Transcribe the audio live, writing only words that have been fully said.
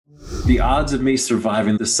The odds of me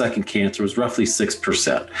surviving the second cancer was roughly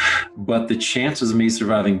 6%. But the chances of me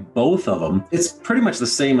surviving both of them, it's pretty much the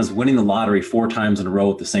same as winning the lottery 4 times in a row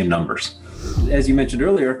with the same numbers. As you mentioned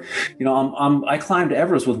earlier, I climbed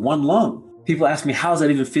Everest with one lung. People ask me, how is that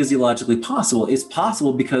even physiologically possible? It's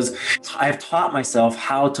possible because I've taught myself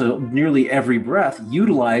how to, nearly every breath,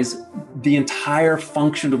 utilize the entire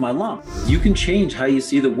function of my lung. You can change how you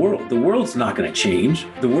see the world. The world's not going to change.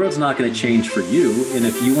 The world's not going to change for you. And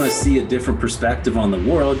if you want to see a different perspective on the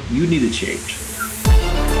world, you need to change.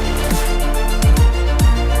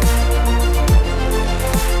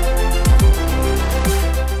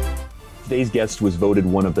 Today's guest was voted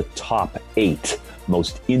one of the top 8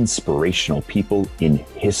 most inspirational people in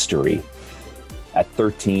history. At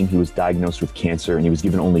 13, he was diagnosed with cancer and he was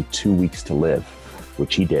given only 2 weeks to live,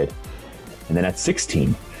 which he did. And then at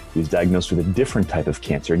 16, he was diagnosed with a different type of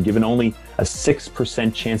cancer and given only a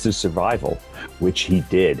 6% chance of survival, which he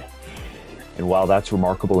did. And while that's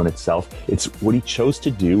remarkable in itself, it's what he chose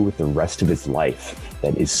to do with the rest of his life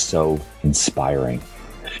that is so inspiring.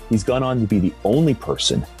 He's gone on to be the only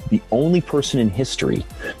person in history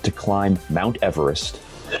to climb Mount Everest,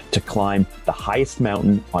 to climb the highest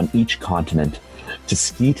mountain on each continent, to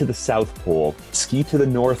ski to the South Pole, ski to the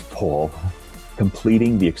North Pole,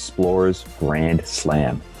 completing the Explorer's Grand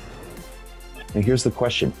Slam. Now here's the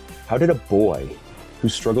question. How did a boy who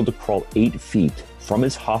struggled to crawl 8 feet from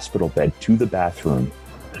his hospital bed to the bathroom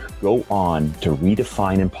go on to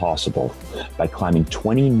redefine impossible by climbing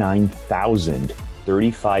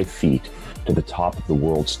 29,035 feet to the top of the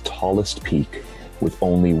world's tallest peak with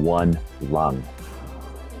only one lung?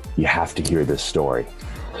 You have to hear this story.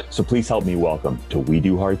 So please help me welcome to We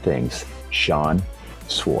Do Hard Things, Sean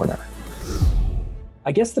Swarner.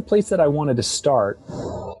 I guess the place that I wanted to start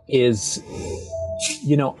is,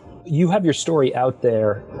 you have your story out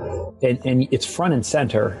there and it's front and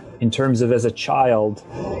center in terms of, as a child,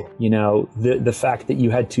 the fact that you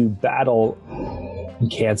had to battle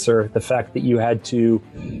cancer, the fact that you had to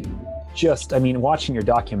watching your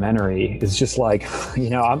documentary is just like,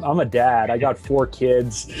 I'm a dad. I got 4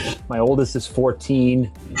 kids. My oldest is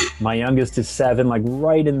 14. My youngest is 7, like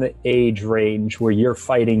right in the age range where you're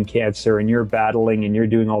fighting cancer and you're battling and you're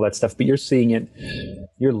doing all that stuff, but you're seeing it,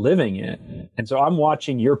 you're living it. And so I'm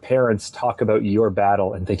watching your parents talk about your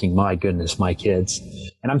battle and thinking, my goodness, my kids.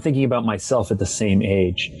 And I'm thinking about myself at the same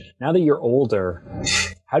age. Now that you're older,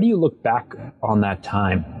 how do you look back on that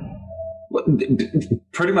time?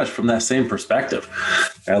 Pretty much from that same perspective.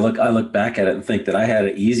 I look back at it and think that I had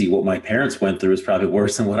it easy. What my parents went through is probably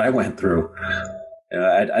worse than what I went through.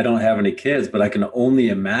 I don't have any kids, but I can only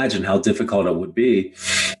imagine how difficult it would be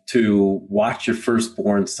to watch your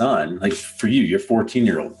firstborn son, like for you, your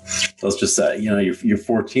 14-year-old. Let's just say, your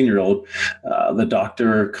 14-year-old, the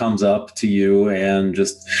doctor comes up to you and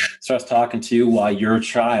just starts talking to you while your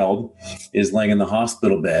child is laying in the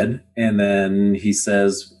hospital bed. And then he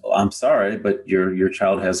says, I'm sorry, but your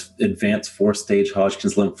child has advanced 4-stage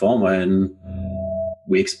Hodgkin's lymphoma and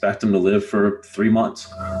we expect him to live for 3 months.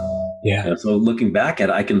 Yeah. And so looking back at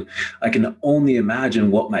it, I can only imagine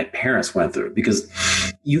what my parents went through, because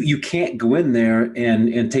you can't go in there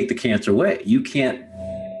and take the cancer away. You can't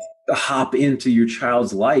hop into your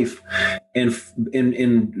child's life and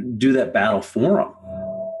do that battle for them.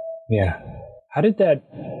 Yeah. How did that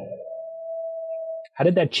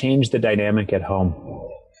change the dynamic at home?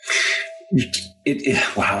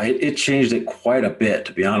 It changed it quite a bit,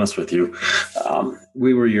 to be honest with you.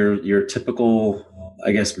 We were your typical,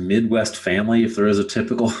 I guess, Midwest family, if there is a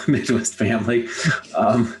typical Midwest family.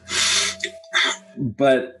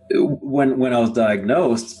 But when I was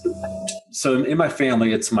diagnosed, so in my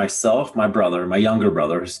family, it's myself, my brother, my younger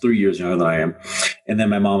brother, who's 3 years younger than I am, and then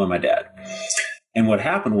my mom and my dad. And what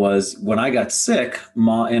happened was, when I got sick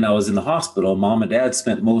and I was in the hospital, mom and dad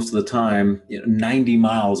spent most of the time 90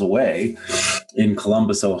 miles away in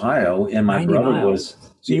Columbus, Ohio. And my brother was...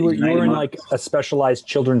 So you were in like a specialized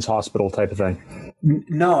children's hospital type of thing?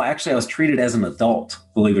 No, actually, I was treated as an adult,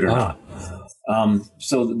 believe it or not.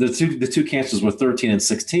 So the two cancers were 13 and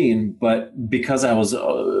 16, but because I was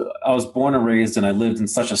born and raised and I lived in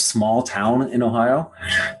such a small town in Ohio,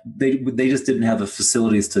 they just didn't have the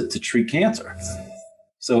facilities to treat cancer.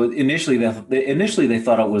 So initially they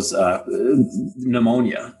thought it was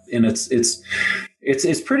pneumonia, and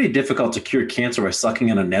it's pretty difficult to cure cancer by sucking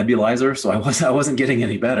in a nebulizer. So I wasn't getting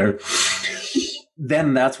any better.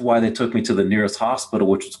 Then that's why they took me to the nearest hospital,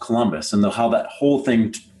 which was Columbus. And how that whole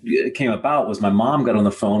thing came about was my mom got on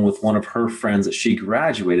the phone with one of her friends that she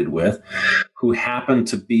graduated with, who happened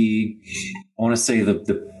to be, I want to say,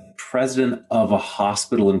 the president of a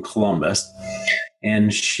hospital in Columbus.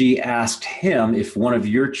 And she asked him, if one of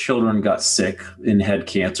your children got sick and had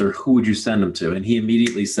cancer, who would you send them to? And he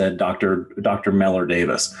immediately said, Dr. Mellor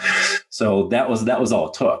Davis. So that was all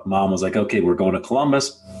it took. Mom was like, okay, we're going to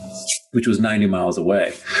Columbus, which was 90 miles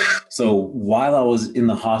away. So while I was in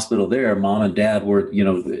the hospital there, Mom and Dad were,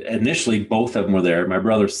 initially both of them were there. My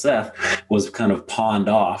brother Seth was kind of pawned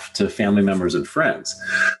off to family members and friends.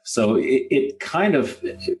 So it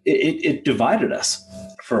divided us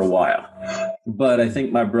for a while. But I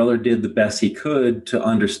think my brother did the best he could to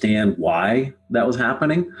understand why that was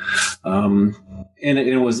happening. And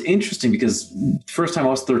it was interesting because first time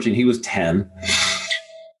I was 13, he was 10.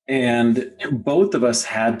 And both of us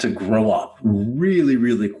had to grow up really,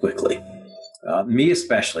 really quickly. Me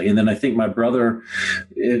especially. And then I think my brother,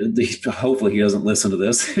 hopefully he doesn't listen to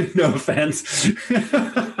this, no offense,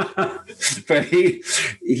 but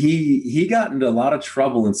he got into a lot of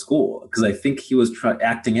trouble in school because I think he was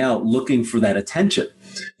acting out, looking for that attention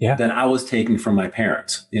that I was taking from my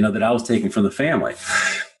parents, that I was taking from the family.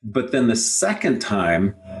 But then the second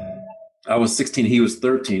time, I was 16, he was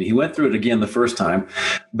 13. He went through it again the first time,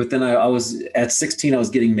 but then I was at 16, I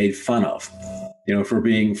was getting made fun of, for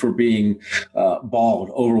being bald,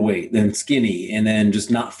 overweight, then skinny, and then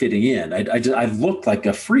just not fitting in. I looked like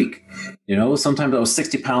a freak. Sometimes I was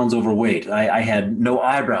 60 pounds overweight. I had no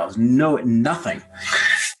eyebrows, nothing.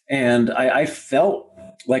 And I felt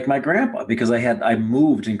like my grandpa because I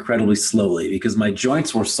moved incredibly slowly because my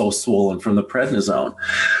joints were so swollen from the prednisone.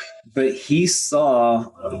 But he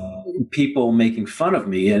saw people making fun of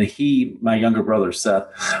me, and my younger brother Seth,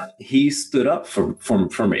 he stood up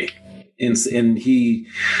for me. And he,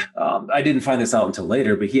 I didn't find this out until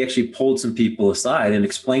later, but he actually pulled some people aside and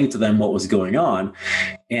explained to them what was going on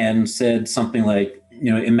and said something like,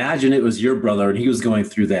 imagine it was your brother and he was going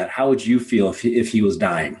through that. How would you feel if he was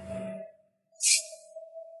dying?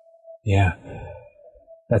 Yeah.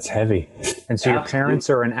 That's heavy. And so your parents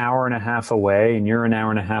are an hour and a half away and you're an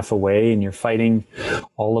hour and a half away and you're fighting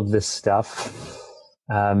all of this stuff.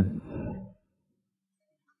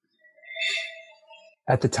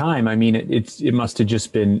 At the time, I mean, it must have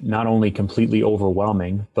just been not only completely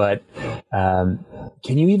overwhelming, but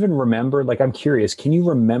can you even remember, I'm curious, can you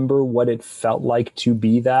remember what it felt like to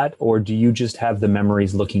be that? Or do you just have the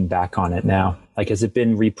memories looking back on it now? Has it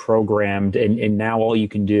been reprogrammed and now all you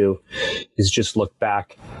can do is just look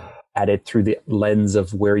back at it through the lens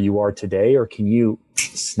of where you are today? Or can you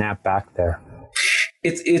snap back there?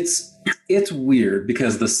 It's weird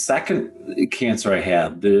because the second cancer I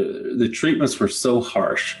had, the treatments were so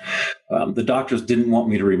harsh. The doctors didn't want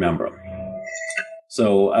me to remember them.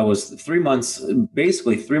 So I was 3 months in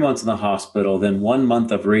the hospital, then 1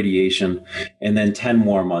 month of radiation, and then 10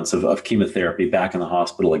 more months of chemotherapy back in the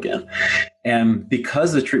hospital again. And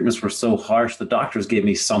because the treatments were so harsh, the doctors gave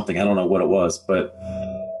me something. I don't know what it was, but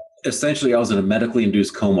essentially I was in a medically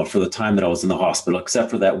induced coma for the time that I was in the hospital,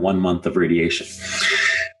 except for that 1 month of radiation.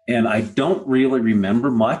 And I don't really remember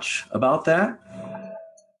much about that.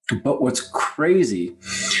 But what's crazy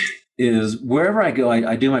is wherever I go,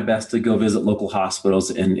 I do my best to go visit local hospitals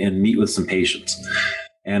and meet with some patients.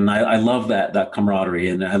 And I love that camaraderie,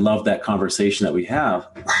 and I love that conversation that we have.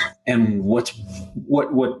 And what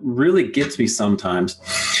really gets me sometimes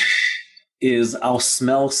is I'll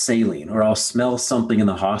smell saline or I'll smell something in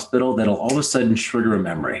the hospital that'll all of a sudden trigger a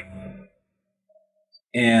memory.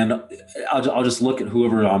 And I'll just look at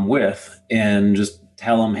whoever I'm with and just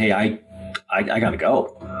tell them, hey, I gotta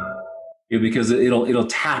go. Because it'll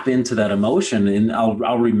tap into that emotion, and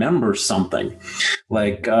I'll remember something.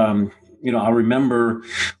 I'll remember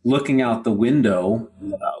looking out the window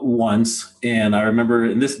once, and I remember,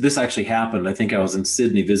 and this actually happened. I think I was in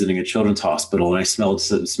Sydney visiting a children's hospital, and I smelled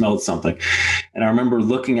something. And I remember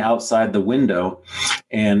looking outside the window,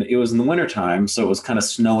 and it was in the wintertime, so it was kind of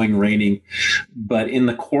snowing, raining. But in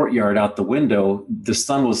the courtyard out the window, the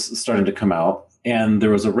sun was starting to come out. And there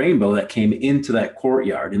was a rainbow that came into that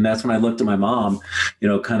courtyard. And that's when I looked at my mom,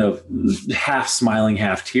 kind of half smiling,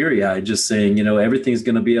 half teary-eyed, just saying, everything's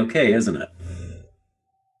going to be okay, isn't it?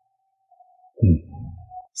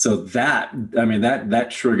 So that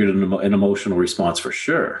triggered an emotional response for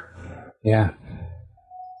sure. Yeah.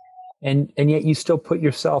 And yet you still put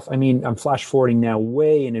yourself, I'm flash forwarding now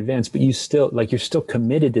way in advance, but you still, you're still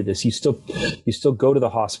committed to this. You still go to the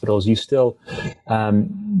hospitals. You still, we're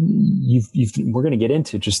going to get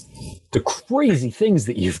into just the crazy things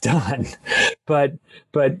that you've done. But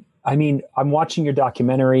I'm watching your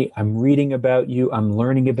documentary. I'm reading about you. I'm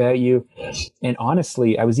learning about you. And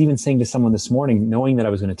honestly, I was even saying to someone this morning, knowing that I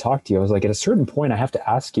was going to talk to you, I was like, at a certain point, I have to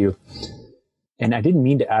ask you, and I didn't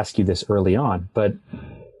mean to ask you this early on, but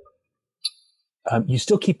you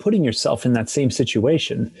still keep putting yourself in that same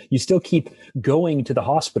situation. You still keep going to the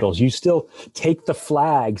hospitals. You still take the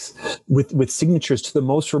flags with signatures to the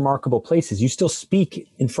most remarkable places. You still speak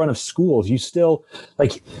in front of schools. You still,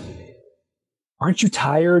 like, aren't you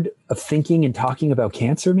tired of thinking and talking about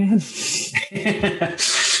cancer, man?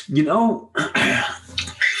 You know,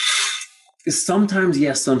 sometimes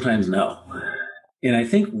yes, sometimes no. And I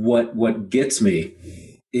think what gets me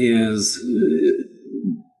is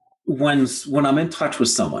when I'm in touch with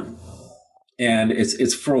someone and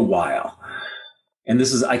it's for a while, and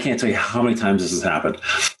this is, I can't tell you how many times this has happened.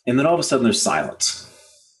 And then all of a sudden there's silence.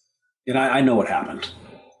 And I know what happened.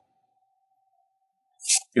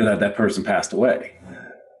 You know, that person passed away.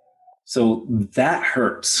 So that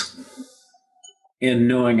hurts. And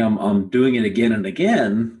knowing I'm doing it again and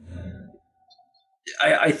again,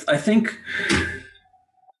 I think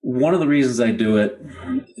one of the reasons I do it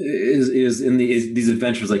is in these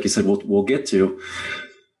adventures, like you said, we'll get to.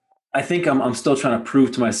 I think I'm still trying to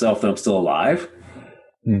prove to myself that I'm still alive,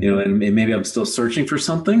 you know, and maybe I'm still searching for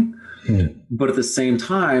something. But at the same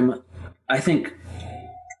time, I think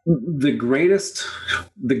the greatest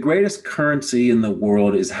currency in the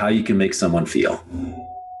world is how you can make someone feel.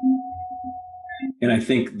 And I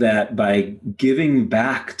think that by giving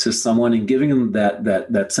back to someone and giving them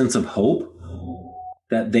that sense of hope,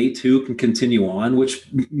 that they too can continue on, which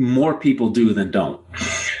more people do than don't.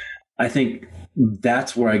 I think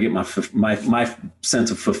that's where I get my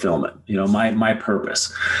sense of fulfillment, you know, my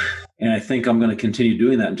purpose. And I think I'm going to continue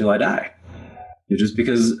doing that until I die. Just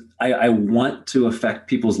because I want to affect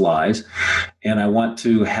people's lives, and I want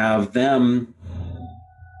to have them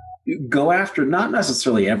go after not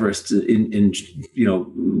necessarily Everest in you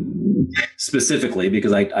know, specifically,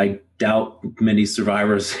 because I doubt many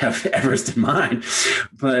survivors have Everest in mind,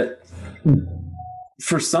 but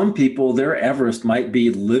for some people, their Everest might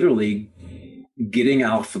be literally getting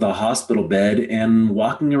out for the hospital bed and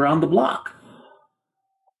walking around the block.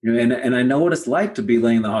 And I know what it's like to be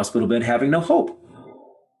laying in the hospital bed having no hope.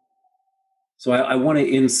 So I want to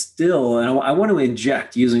instill, and I want to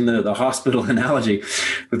inject, using the hospital analogy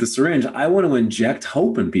with the syringe, I want to inject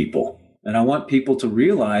hope in people. And I want people to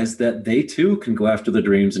realize that they too can go after their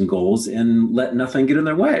dreams and goals and let nothing get in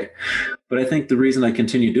their way. But I think the reason I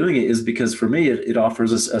continue doing it is because for me, it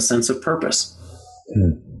offers a sense of purpose.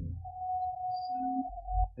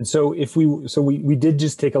 And so we did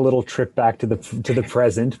just take a little trip back to the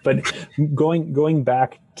present, but going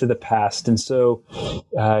back to the past. And so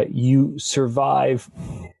you survive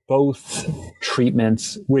both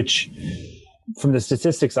treatments, which from the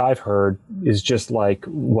statistics I've heard is just like,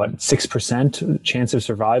 what, 6% chance of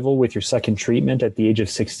survival with your second treatment at the age of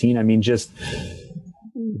 16. I mean, just,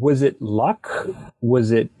 was it luck?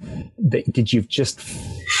 Was it, did you just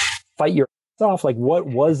fight your ass off? Like, what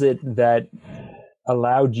was it that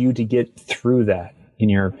allowed you to get through that, in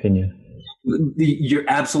your opinion? You're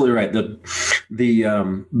absolutely right.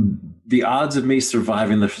 The odds of me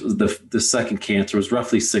surviving the second cancer was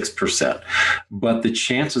roughly 6%, but the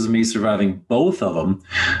chances of me surviving both of them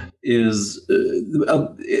is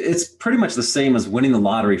it's pretty much the same as winning the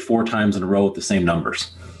lottery 4 times in a row with the same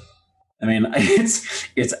numbers. I mean,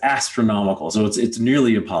 it's astronomical, so it's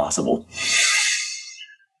nearly impossible.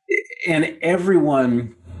 And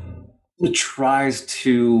everyone tries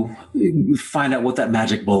to find out what that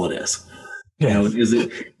magic bullet is. You know, is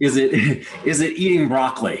it eating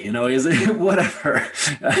broccoli? You know, is it whatever?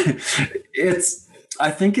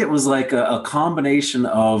 I think it was like a combination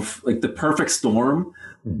of like the perfect storm,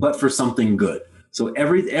 but for something good. So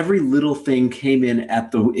every little thing came in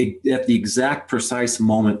at the exact precise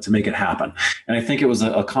moment to make it happen. And I think it was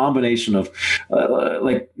a combination of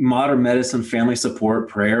like modern medicine, family support,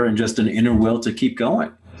 prayer, and just an inner will to keep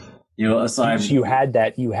going. You know, aside, you had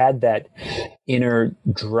that inner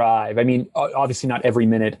drive. I mean, obviously not every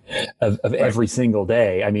minute of every single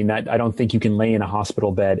day. I mean, that I don't think you can lay in a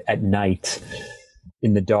hospital bed at night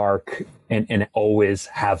in the dark and always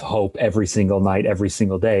have hope every single night, every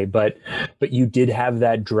single day. But you did have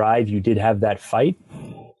that drive. You did have that fight.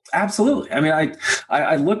 Absolutely. I mean,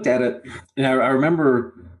 I looked at it, and I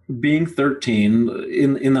remember being 13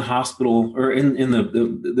 in the hospital, or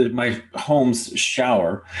in my home's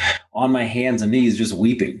shower, on my hands and knees, just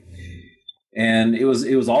weeping. And it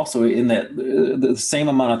was also in that the same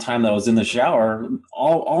amount of time that I was in the shower,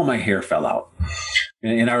 all my hair fell out.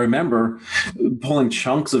 And I remember pulling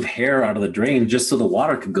chunks of hair out of the drain just so the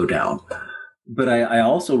water could go down. But I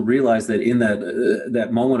also realized that in that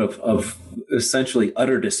moment of essentially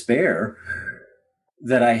utter despair,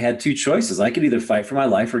 that I had 2 choices. I could either fight for my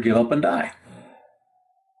life or give up and die.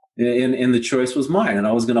 And the choice was mine. And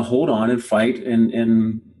I was going to hold on and fight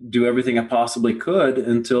and do everything I possibly could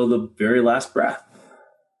until the very last breath.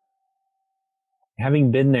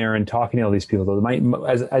 Having been there and talking to all these people, though,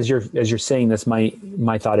 as you're saying this, my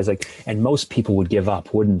thought is like, and most people would give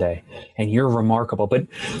up, wouldn't they? And you're remarkable, but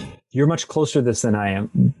you're much closer to this than I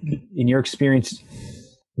am. In your experience,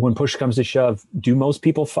 when push comes to shove, do most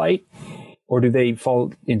people fight, or do they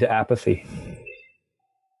fall into apathy?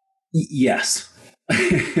 Yes.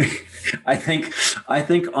 I think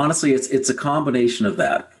honestly, it's a combination of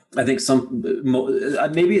that. I think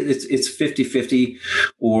maybe it's 50-50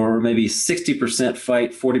 or maybe 60%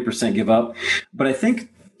 fight, 40% give up. But I think,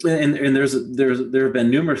 and there have been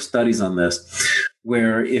numerous studies on this,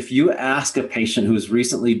 where if you ask a patient who is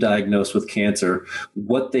recently diagnosed with cancer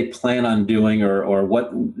what they plan on doing or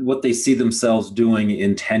what they see themselves doing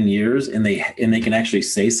in 10 years, and they can actually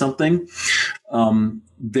say something,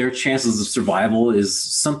 their chances of survival is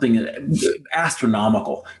something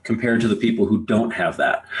astronomical compared to the people who don't have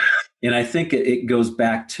that. And I think it goes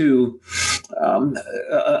back to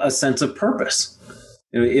a sense of purpose.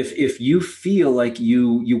 If you feel like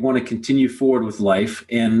you want to continue forward with life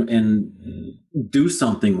and do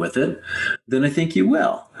something with it, then I think you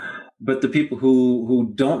will. But the people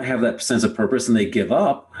who don't have that sense of purpose and they give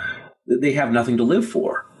up, they have nothing to live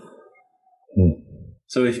for.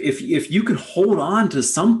 So if you could hold on to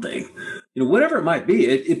something, whatever it might be,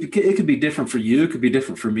 it could be different for you. It could be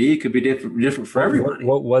different for me. It could be different for everybody.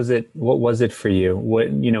 What was it? What was it for you?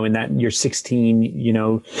 In that you're 16, you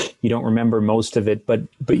don't remember most of it, but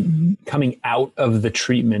coming out of the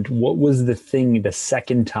treatment, what was the thing the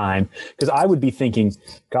second time? Because I would be thinking,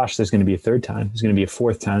 gosh, there's going to be a third time. There's going to be a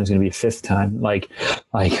fourth time. There's going to be a fifth time.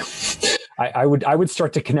 I would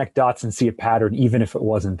start to connect dots and see a pattern, even if it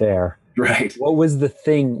wasn't there. Right. What was the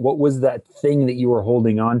thing? What was that thing that you were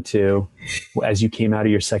holding on to as you came out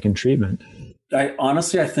of your second treatment? I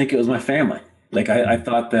think it was my family. I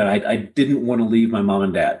thought that I didn't want to leave my mom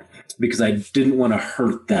and dad because I didn't want to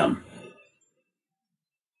hurt them.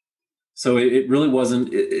 So it really wasn't,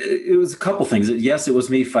 it was a couple things. Yes, it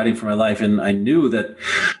was me fighting for my life. And I knew that,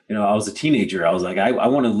 I was a teenager. I was like, I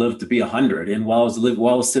want to live to be 100. And while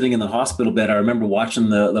I was sitting in the hospital bed, I remember watching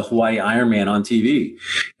the Hawaii Ironman on TV.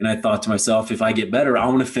 And I thought to myself, if I get better, I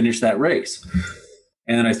want to finish that race.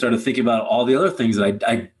 And then I started thinking about all the other things that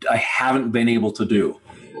I haven't been able to do.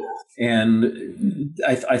 And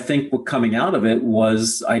I think what coming out of it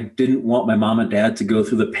was I didn't want my mom and dad to go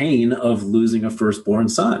through the pain of losing a firstborn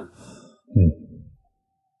son.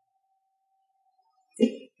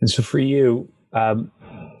 And so for you,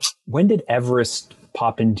 when did Everest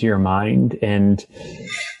pop into your mind? And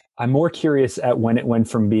I'm more curious at when it went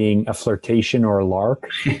from being a flirtation or a lark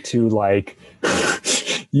to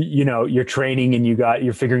you're training and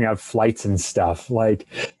you're figuring out flights and stuff.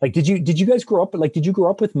 Did you guys grow up? Did you grow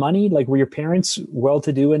up with money? Were your parents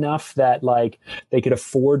well-to-do enough that they could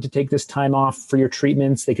afford to take this time off for your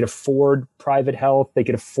treatments? They could afford private health. They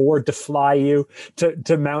could afford to fly you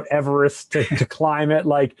to Mount Everest to climb it.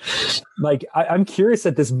 I'm curious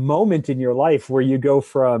at this moment in your life where you go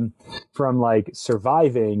from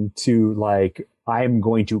surviving to I'm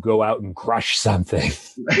going to go out and crush something.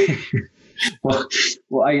 Well,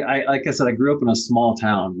 I like I said, I grew up in a small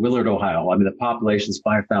town, Willard, Ohio. I mean, the population's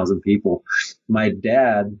 5,000 people. My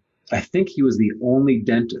dad, I think he was the only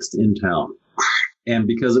dentist in town. And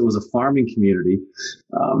because it was a farming community,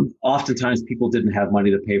 oftentimes people didn't have money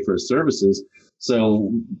to pay for his services.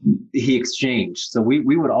 So he exchanged. So we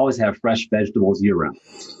would always have fresh vegetables year round.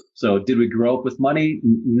 So did we grow up with money?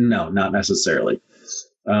 No, not necessarily.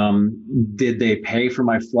 Did they pay for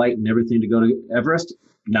my flight and everything to go to Everest?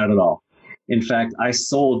 Not at all. In fact, I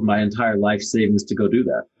sold my entire life savings to go do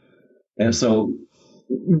that. And so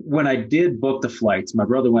when I did book the flights, my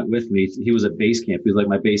brother went with me. He was at base camp. He was like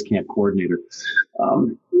my base camp coordinator.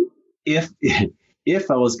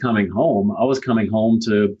 If I was coming home,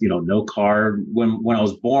 to, no car. When I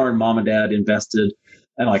was born, mom and dad invested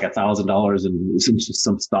 $1,000 in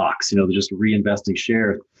some stocks, just reinvesting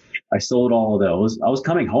shares. I sold all of those. I was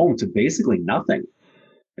coming home to basically nothing.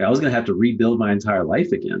 I was going to have to rebuild my entire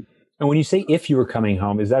life again. And when you say if you were coming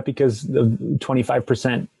home, is that because the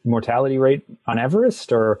 25% mortality rate on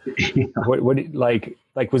Everest, or what was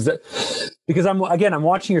that? Because I'm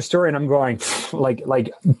watching your story and I'm going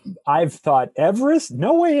I've thought Everest?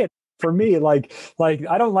 No way. For me, I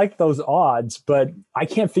don't like those odds, but I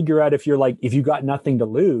can't figure out if you got nothing to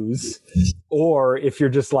lose, or if you're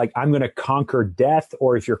just I'm going to conquer death,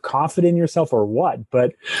 or if you're confident in yourself, or what.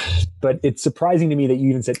 But it's surprising to me that you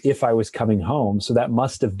even said if I was coming home. So that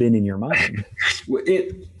must have been in your mind.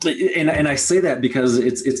 And I say that because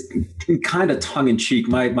it's kind of tongue in cheek.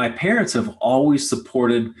 My parents have always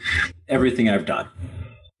supported everything I've done.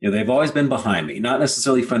 They've always been behind me, not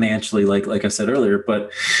necessarily financially, like I said earlier,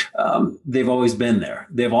 but they've always been there.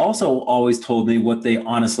 They've also always told me what they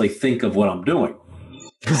honestly think of what I'm doing.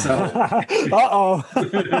 So,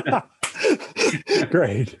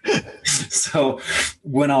 Great. So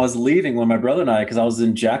when I was leaving, when my brother and I, because I was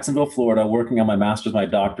in Jacksonville, Florida, working on my master's, my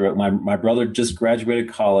doctorate, my brother just graduated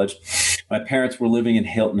college. My parents were living in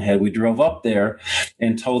Hilton Head. We drove up there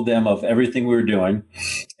and told them of everything we were doing.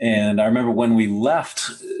 And I remember when we left,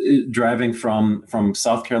 driving from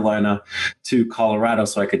South Carolina to Colorado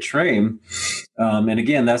so I could train. And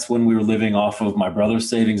again, that's when we were living off of my brother's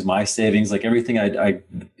savings, my savings, like everything I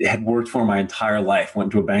had worked for my entire life,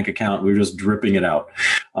 went to a bank account. We were just dripping it out.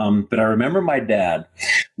 But I remember my dad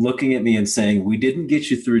looking at me and saying, "We didn't get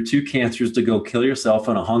you through 2 cancers to go kill yourself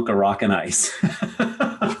on a hunk of rock and ice."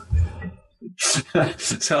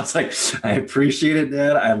 So I was like, "I appreciate it,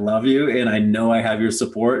 Dad. I love you. And I know I have your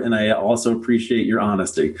support. And I also appreciate your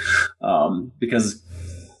honesty." Because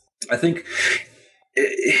I think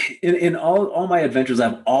in all my adventures,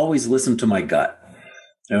 I've always listened to my gut.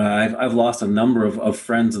 I've lost a number of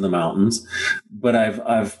friends in the mountains, but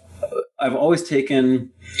I've always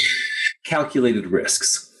taken calculated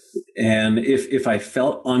risks. And if I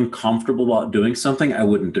felt uncomfortable about doing something, I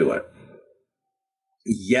wouldn't do it.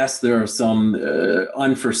 Yes, there are some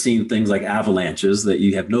unforeseen things like avalanches that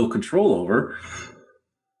you have no control over,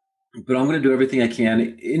 but I'm going to do everything I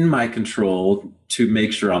can in my control to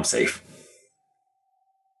make sure I'm safe.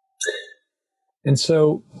 And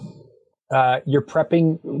so you're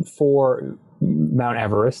prepping for Mount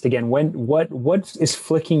Everest. Again, what is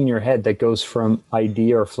flicking in your head that goes from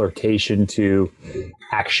idea or flirtation to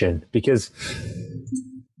action? Because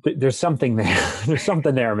there's something there. There's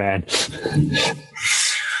something there, man.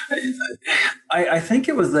 I think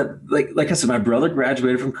it was that, like I said, my brother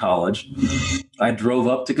graduated from college. I drove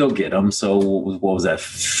up to go get him. So what was that,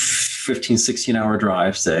 15, 16-hour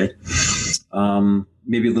drive, say,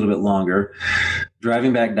 maybe a little bit longer.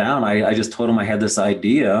 Driving back down, I just told him I had this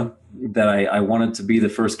idea that I wanted to be the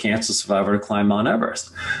first cancer survivor to climb Mount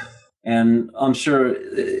Everest. And I'm sure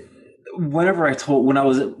when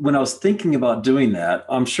I was thinking about doing that,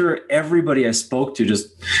 I'm sure everybody I spoke to just,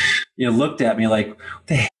 looked at me like, "What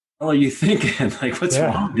the hell are you thinking? Like, what's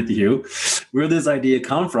wrong with you? Where did this idea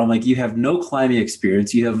come from? Like, you have no climbing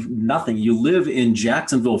experience. You have nothing. You live in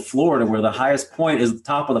Jacksonville, Florida, where the highest point is the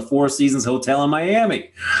top of the Four Seasons Hotel in Miami,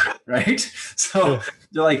 right? So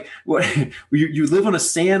they're like, what? You live on a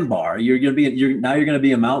sandbar. You're going to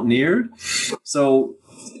be a mountaineer." So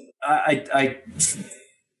I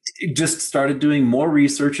just started doing more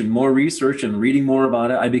research and reading more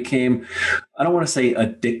about it. I became, I don't want to say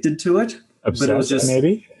addicted to it, obsessed, but it was just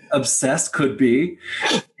maybe obsessed could be.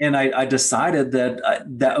 And I decided that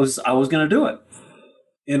I was going to do it.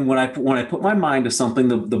 And when I put my mind to something,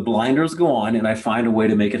 the blinders go on and I find a way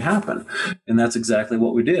to make it happen. And that's exactly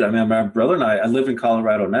what we did. I mean, my brother and I live in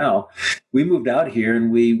Colorado now. We moved out here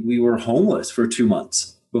and we were homeless for 2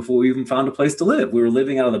 months before we even found a place to live. We were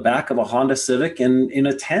living out of the back of a Honda Civic and in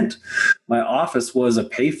a tent. My office was a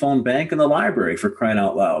payphone bank in the library, for crying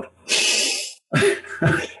out loud.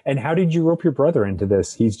 And how did you rope your brother into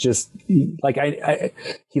this? He's just like,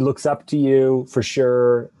 he looks up to you for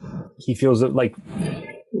sure. He feels like,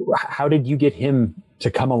 how did you get him to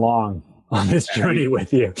come along on this journey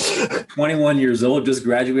with you? 21 years old, just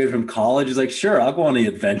graduated from college. He's like, "Sure, I'll go on the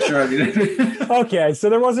adventure." I mean, okay, so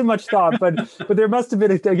there wasn't much thought, but there must have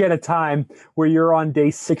been again a time where you're on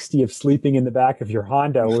day 60 of sleeping in the back of your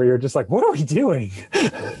Honda, where you're just like, "What are we doing?"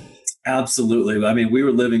 Absolutely. I mean, we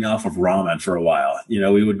were living off of ramen for a while.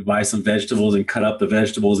 We would buy some vegetables and cut up the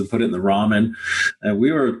vegetables and put it in the ramen.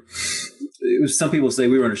 And some people say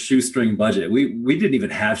we were on a shoestring budget. We didn't even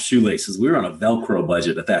have shoelaces. We were on a Velcro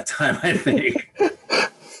budget at that time, I think.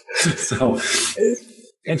 So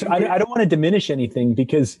I don't want to diminish anything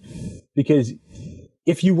because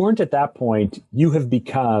if you weren't at that point, you have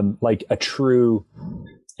become like a true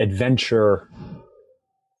adventurer.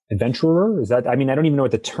 Is that, I mean, I don't even know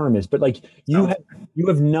what the term is, but like you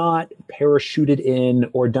have not parachuted in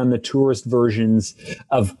or done the tourist versions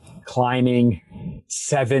of climbing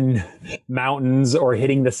 7 mountains or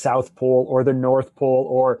hitting the South Pole or the North Pole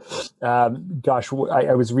or, I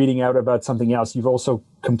was reading out about something else. You've also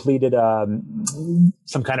completed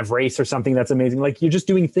some kind of race or something that's amazing. Like, you're just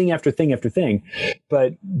doing thing after thing after thing,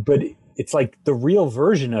 but it's like the real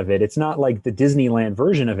version of it. It's not like the Disneyland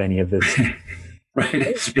version of any of this. Right.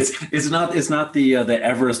 It's not the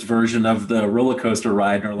Everest version of the roller coaster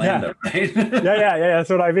ride in Orlando, right? Yeah. That's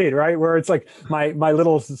what I mean, right? Where it's like my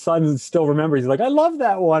little son still remembers. He's like, "I love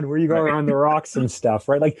that one where you go around the rocks and stuff,"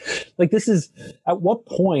 right? Like this is, at what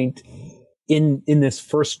point in this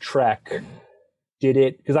first trek, did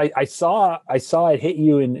it, because I saw it hit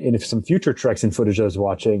you in some future treks and footage I was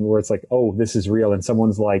watching where it's like, oh, this is real, and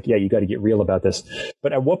someone's like, yeah, you got to get real about this.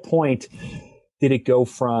 But at what point did it go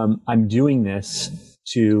from I'm doing this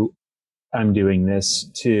to I'm doing this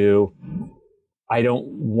to I don't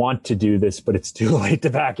want to do this, but it's too late to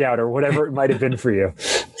back out, or whatever it might have been for you?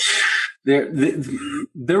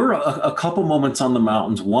 There were a couple moments on the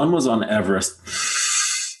mountains. One was on Everest.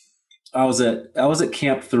 I was at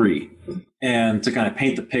Camp 3, and to kind of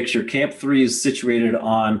paint the picture, Camp 3 is situated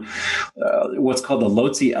on what's called the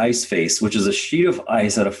Lhotse ice face, which is a sheet of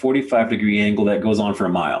ice at a 45-degree angle that goes on for a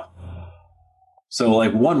mile. So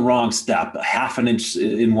like one wrong step, a half an inch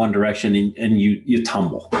in one direction, and you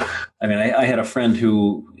tumble. I mean, I had a friend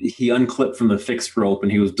who he unclipped from the fixed rope,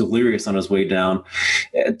 and he was delirious on his way down,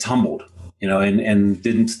 tumbled, and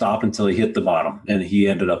didn't stop until he hit the bottom, and he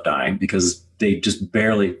ended up dying because they just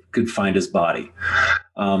barely could find his body.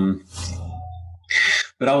 But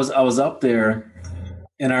I was up there,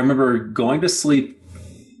 and I remember going to sleep.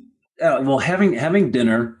 Having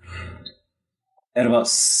dinner at about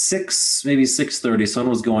 6, maybe 6:30. Sun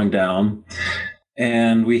was going down,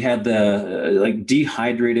 and we had the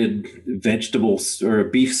dehydrated vegetables or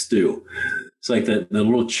beef stew. It's like the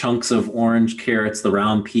little chunks of orange carrots, the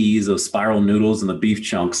round peas, those spiral noodles, and the beef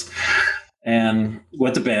chunks. And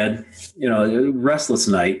went to bed, restless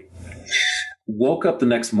night. Woke up the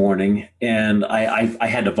next morning, and I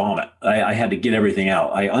had to vomit. I had to get everything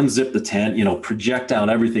out. I unzipped the tent, project out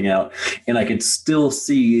everything out, and I could still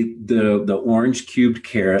see the orange cubed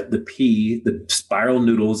carrot, the pea, the spiral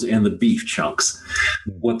noodles, and the beef chunks.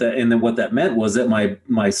 What that meant was that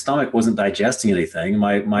my stomach wasn't digesting anything.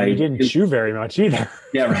 You didn't chew very much either.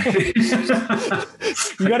 Yeah, right.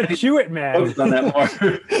 You got to chew it, man. I've done that more.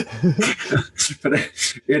 But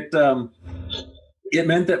it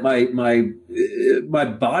meant that my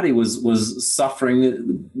body was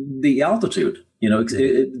suffering the altitude.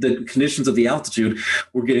 The conditions of the altitude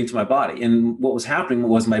were getting to my body, and what was happening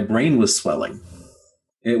was my brain was swelling,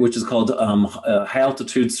 which is called high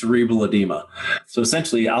altitude cerebral edema. So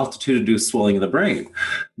essentially, altitude-induced swelling of the brain.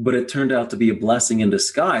 But it turned out to be a blessing in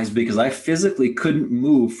disguise, because I physically couldn't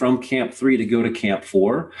move from Camp 3 to go to Camp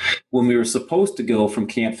 4 when we were supposed to go from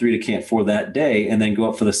Camp 3 to Camp 4 that day, and then go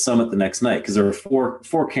up for the summit the next night, because there were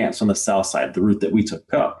four camps on the south side, the route that we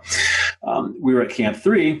took up. We were at Camp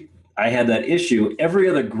 3. I had that issue. Every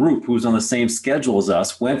other group who was on the same schedule as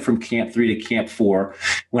us went from Camp 3 to Camp 4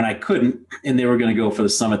 when I couldn't, and they were going to go for the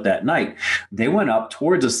summit that night. They went up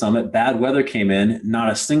towards the summit. Bad weather came in. Not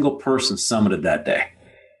a single person summited that day.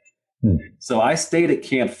 So I stayed at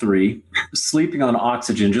Camp 3, sleeping on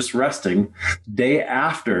oxygen, just resting. Day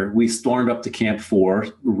after, we stormed up to Camp 4,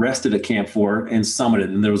 rested at Camp 4, and summited,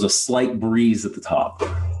 and there was a slight breeze at the top.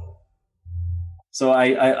 So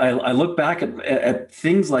I look back at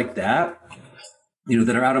things like that,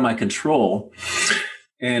 that are out of my control,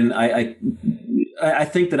 and I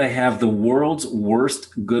think that I have the world's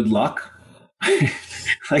worst good luck.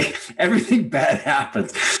 Like everything bad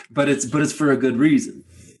happens, but it's for a good reason,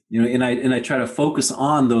 And I try to focus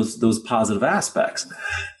on those positive aspects.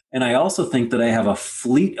 And I also think that I have a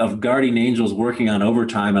fleet of guardian angels working on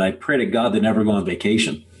overtime, and I pray to God they never go on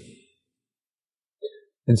vacation.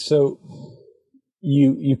 And so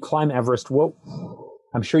you climb Everest. What,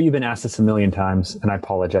 I'm sure you've been asked this a million times, and I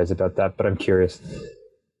apologize about that, but I'm curious.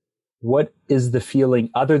 What is the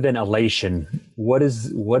feeling other than elation? What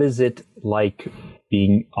is it like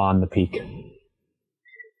being on the peak?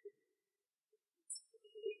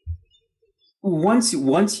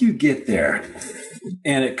 Once you get there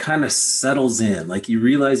and it kind of settles in, like you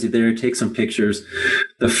realize you're there, take some pictures,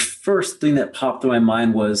 the first thing that popped through my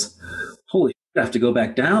mind was, holy shit, I have to go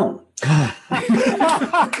back down. I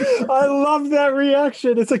love that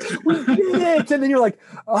reaction. It's like, we did it. And then you're like,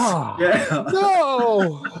 oh, yeah.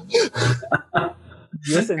 No.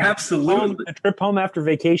 Listen, absolutely. The trip home after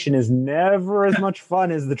vacation is never as much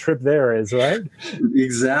fun as the trip there is, right?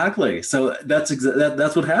 Exactly. So that's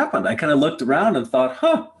what happened. I kind of looked around and thought,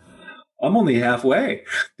 I'm only halfway.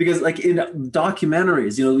 Because like in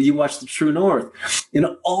documentaries, you watch The True North, in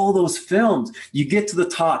all those films, you get to the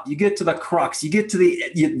top, you get to the crux, you get to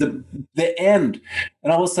the end,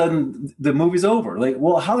 and all of a sudden the movie's over. Like,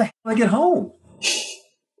 well, how the hell do I get home?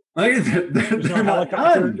 Like, they're not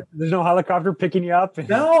done. There's no helicopter picking you up.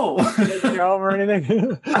 No. Or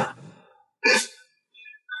anything.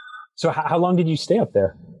 So how long did you stay up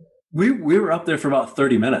there? We were up there for about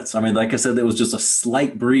 30 minutes. I mean, like I said, there was just a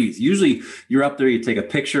slight breeze. Usually you're up there, you take a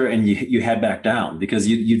picture and you head back down because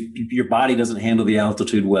your body doesn't handle the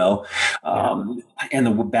altitude well. And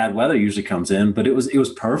the bad weather usually comes in, but it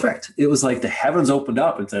was perfect. It was like the heavens opened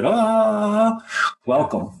up and said,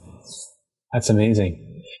 welcome. That's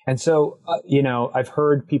amazing. And so, I've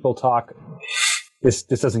heard people talk, this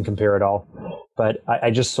doesn't compare at all, but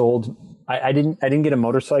I just sold, I didn't get a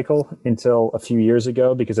motorcycle until a few years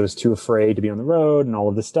ago because I was too afraid to be on the road and all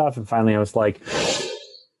of this stuff. And finally I was like,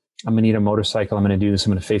 I'm going to need a motorcycle. I'm going to do this.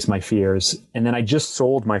 I'm going to face my fears. And then I just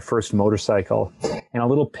sold my first motorcycle, and a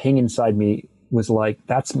little ping inside me was like,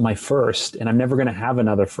 that's my first, and I'm never going to have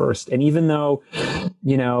another first. And even though,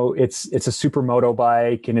 it's a supermoto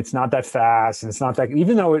bike and it's not that fast and it's not that,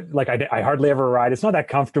 even though I hardly ever ride, it's not that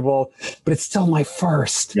comfortable, but it's still my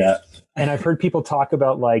first. Yeah. And I've heard people talk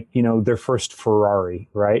about their first Ferrari,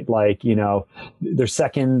 right? Their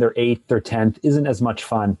second, their eighth, their 10th isn't as much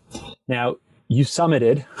fun. Now you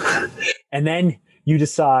summited and then you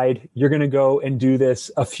decide you're going to go and do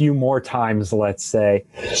this a few more times, let's say.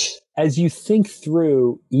 As you think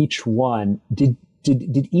through each one, did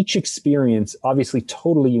each experience, obviously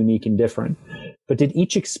totally unique and different, but did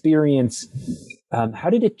each experience, how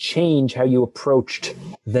did it change how you approached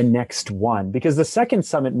the next one? Because the second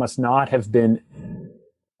summit must not have been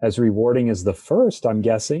as rewarding as the first, I'm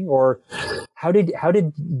guessing, or how did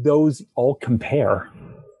those all compare?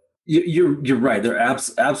 You're right. They're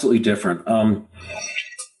absolutely different.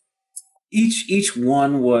 Each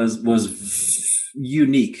one was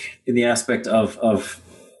unique in the aspect of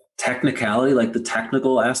technicality, like the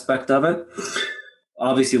technical aspect of it.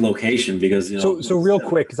 Obviously location, because so real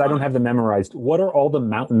quick, because I don't have them memorized, what are all the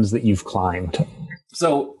mountains that you've climbed?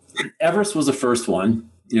 So Everest was the first one.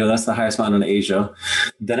 That's the highest mountain in Asia.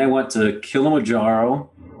 Then I went to Kilimanjaro,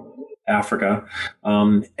 Africa,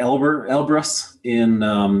 Elbrus in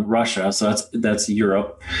Russia, so that's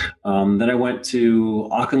Europe. Then I went to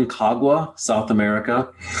Aconcagua, South America.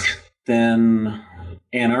 Then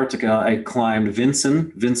Antarctica, I climbed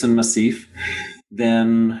Vinson Massif.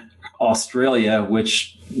 Then Australia,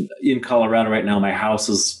 which in Colorado right now, my house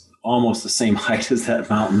is almost the same height as that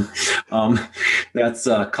mountain. That's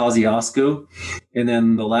Kosciuszko. And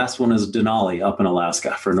then the last one is Denali up in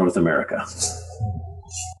Alaska for North America.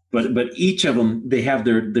 But each of them, they have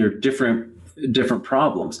their different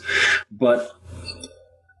problems. But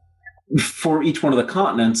for each one of the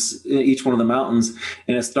continents, each one of the mountains,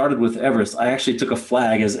 and it started with Everest. I actually took a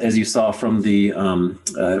flag, as you saw from the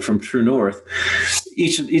from True North.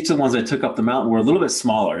 Each of the ones I took up the mountain were a little bit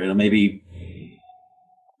smaller, maybe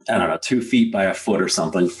 2 feet by a foot or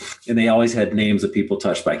something, and they always had names of people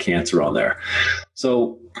touched by cancer on there.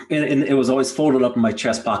 So, and it was always folded up in my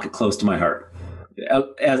chest pocket, close to my heart.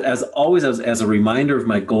 As always, as a reminder of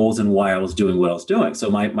my goals and why I was doing what I was doing. So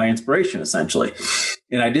my inspiration, essentially.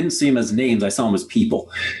 And I didn't see them as names. I saw them as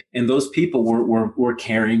people. And those people were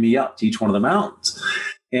carrying me up to each one of the mountains.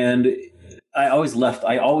 And I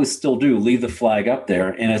always still do leave the flag up there.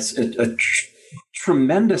 And it's a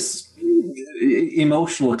tremendous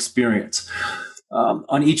emotional experience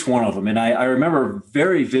on each one of them. And I remember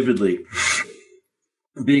very vividly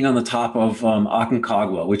being on the top of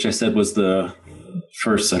Aconcagua, which I said was the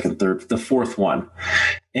first, second, third, the fourth one.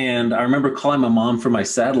 And I remember calling my mom from my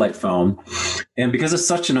satellite phone. And because it's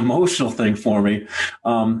such an emotional thing for me,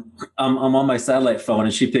 I'm on my satellite phone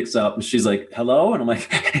and she picks up and she's like, hello? And I'm like,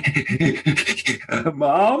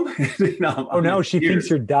 Mom? She thinks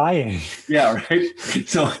you're dying. Yeah, right.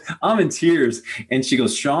 So I'm in tears. And she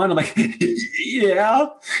goes, Sean? I'm like, yeah.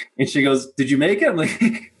 And she goes, did you make it? I'm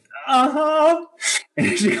like, uh-huh.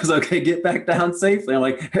 And she goes, okay, get back down safely. I'm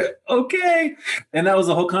like, okay. And that was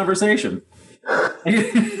the whole conversation.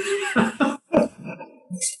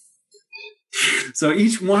 So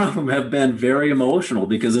each one of them have been very emotional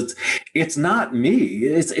because it's not me.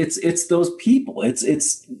 It's those people.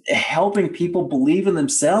 It's helping people believe in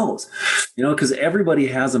themselves, because everybody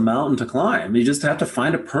has a mountain to climb. You just have to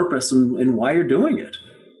find a purpose in why you're doing it.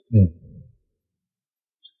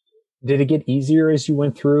 Did it get easier as you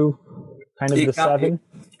went through the seven?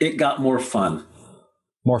 It got more fun.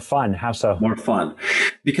 More fun? How so? More fun.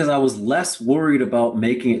 Because I was less worried about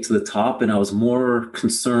making it to the top and I was more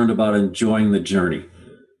concerned about enjoying the journey.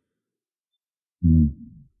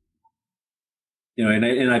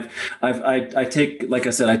 And I take, like I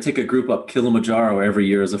said, I take a group up Kilimanjaro every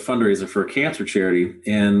year as a fundraiser for a cancer charity.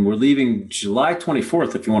 And we're leaving July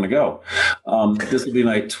 24th if you want to go. This will be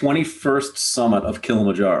my 21st summit of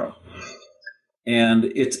Kilimanjaro. And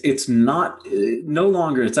it's no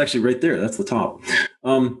longer, it's actually right there. That's the top.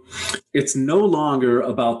 It's no longer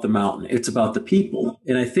about the mountain. It's about the people.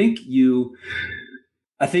 And I think you'll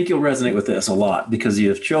resonate with this a lot because you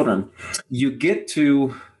have children. You get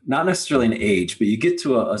to not necessarily an age, but you get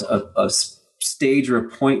to a stage or a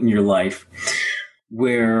point in your life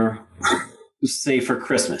where, say for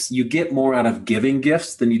Christmas, you get more out of giving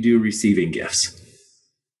gifts than you do receiving gifts.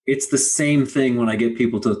 It's the same thing when I get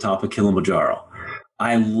people to the top of Kilimanjaro.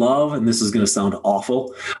 I love, and this is going to sound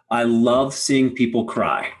awful, I love seeing people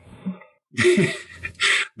cry.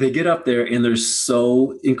 They get up there and they're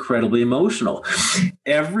so incredibly emotional.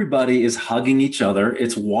 Everybody is hugging each other.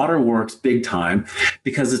 It's waterworks big time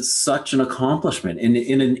because it's such an accomplishment. And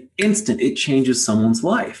in an instant, it changes someone's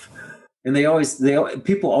life. And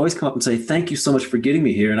people always come up and say, "Thank you so much for getting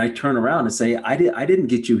me here." And I turn around and say, I didn't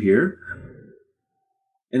get you here.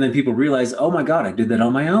 And then people realize, oh my God, I did that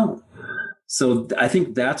on my own. So I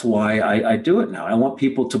think that's why I do it now. I want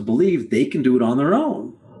people to believe they can do it on their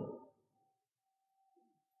own.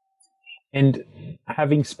 And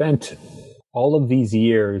having spent all of these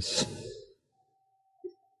years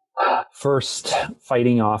first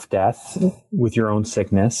fighting off death with your own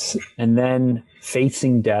sickness, and then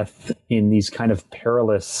facing death in these kind of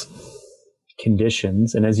perilous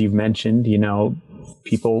conditions. And as you've mentioned,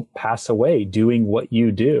 people pass away doing what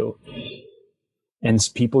you do. And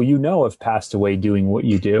people have passed away doing what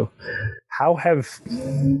you do. How have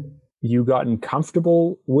you gotten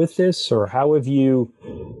comfortable with this? Or how have you,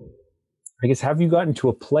 have you gotten to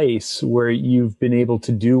a place where you've been able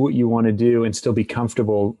to do what you want to do and still be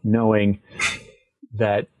comfortable knowing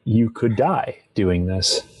that you could die doing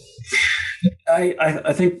this?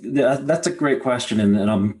 I think that's a great question.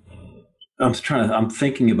 And I'm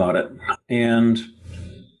thinking about it. And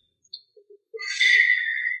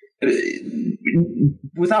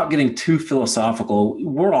without getting too philosophical,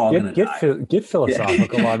 we're all going to die. Get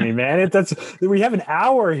philosophical on me, man. We have an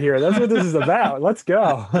hour here. That's what this is about. Let's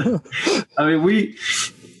go. I mean,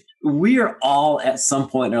 we are all at some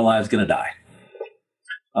point in our lives going to die.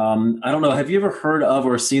 I don't know. Have you ever heard of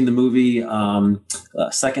or seen the movie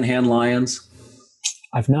Secondhand Lions?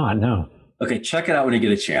 I've not. No. Okay, check it out when you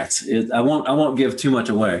get a chance. I won't give too much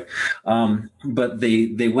away. But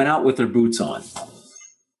they went out with their boots on.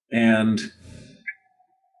 And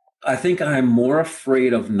I think I'm more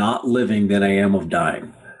afraid of not living than I am of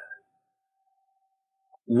dying.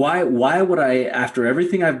 Why would I, after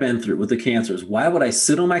everything I've been through with the cancers, why would I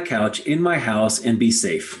sit on my couch in my house and be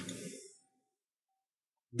safe?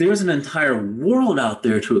 There's an entire world out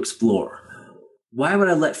there to explore. Why would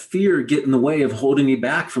I let fear get in the way of holding me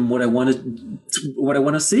back from what I want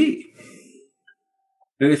to see?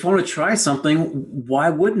 If I want to try something, why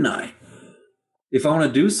wouldn't I? If I want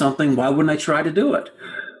to do something, why wouldn't I try to do it?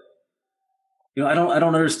 I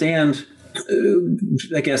don't understand.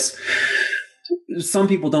 I guess some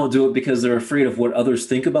people don't do it because they're afraid of what others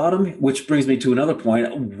think about them, which brings me to another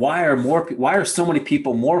point. Why are so many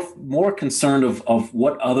people more concerned of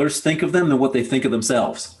what others think of them than what they think of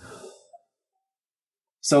themselves?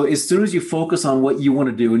 So as soon as you focus on what you want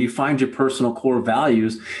to do and you find your personal core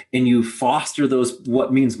values and you foster those,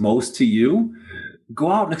 what means most to you,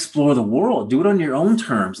 go out and explore the world. Do it on your own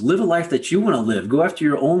terms. Live a life that you want to live. Go after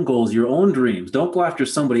your own goals, your own dreams. Don't go after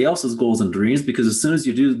somebody else's goals and dreams, because as soon as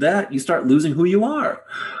you do that, you start losing who you are.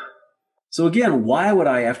 So again, why would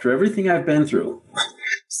I, after everything I've been through,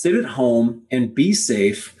 sit at home and be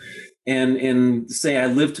safe and say I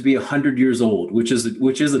live to be 100 years old, which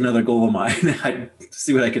is another goal of mine. I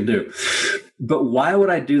see what I can do. But why would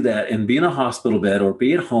I do that and be in a hospital bed or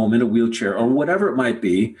be at home in a wheelchair or whatever it might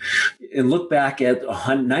be, and look back at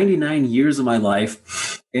 99 years of my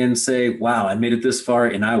life and say, wow, I made it this far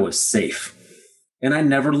and I was safe. And I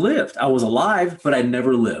never lived. I was alive, but I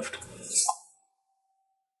never lived.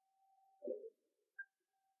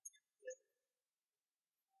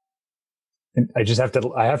 And I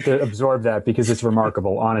have to absorb that because it's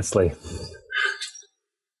remarkable, honestly.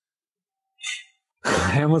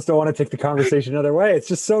 I almost don't want to take the conversation another way. It's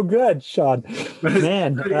just so good, Sean.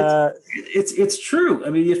 Man, it's true. I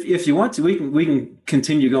mean, if you want to, we can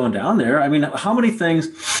continue going down there. I mean, how many things,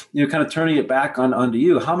 kind of turning it back onto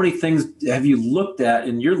you, how many things have you looked at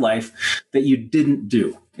in your life that you didn't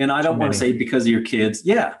do? And I don't want to say because of your kids.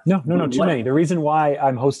 Yeah. No, too many. The reason why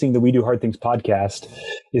I'm hosting the We Do Hard Things podcast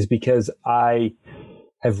is because I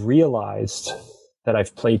have realized that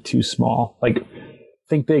I've played too small. Like,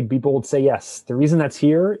 think big, be bold, say yes. The reason that's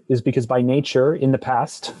here is because by nature, in the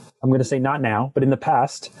past, I'm going to say not now, but in the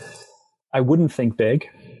past, I wouldn't think big.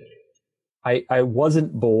 I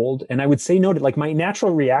wasn't bold, and I would say no to, like, my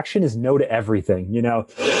natural reaction is no to everything,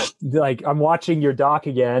 like I'm watching your doc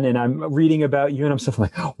again and I'm reading about you and I'm stuff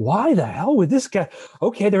like, why the hell would this guy?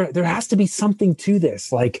 Okay. There has to be something to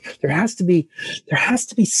this. Like there has to be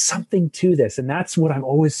something to this. And that's what I'm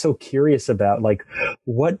always so curious about. Like,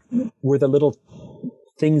 what were the little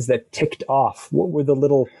things that ticked off? What were the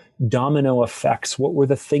little domino effects? What were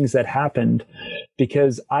the things that happened?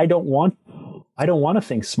 Because I don't want to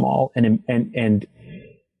think small and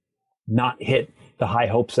not hit the high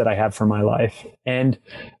hopes that I have for my life. And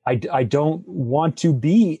I don't want to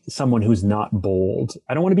be someone who's not bold.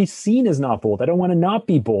 I don't want to be seen as not bold. I don't want to not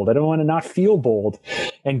be bold. I don't want to not feel bold.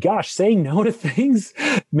 And gosh, saying no to things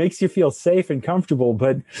makes you feel safe and comfortable.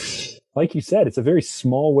 But like you said, it's a very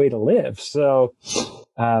small way to live. So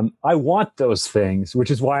I want those things,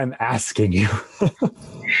 which is why I'm asking you.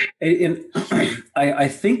 And I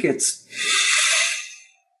think it's,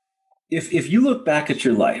 if you look back at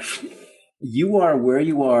your life, you are where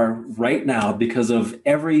you are right now because of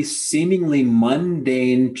every seemingly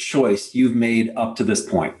mundane choice you've made up to this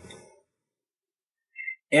point.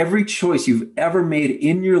 Every choice you've ever made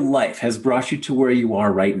in your life has brought you to where you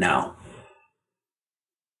are right now.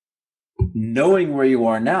 Knowing where you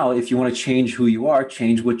are now, if you want to change who you are,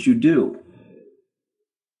 change what you do.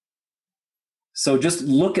 So just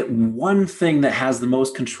look at one thing that has the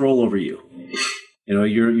most control over you.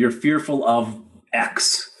 You're fearful of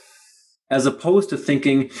X. As opposed to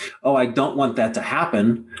thinking, oh, I don't want that to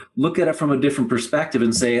happen, look at it from a different perspective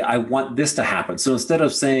and say, I want this to happen. So instead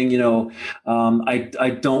of saying,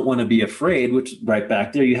 I don't want to be afraid, which right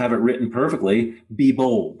back there, you have it written perfectly, be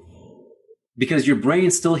bold. Because your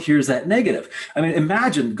brain still hears that negative. I mean,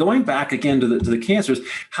 imagine going back again to the cancers.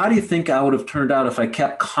 How do you think I would have turned out if I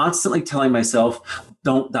kept constantly telling myself,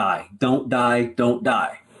 don't die, don't die, don't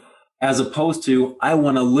die, as opposed to, I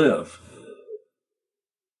want to live?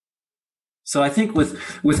 So I think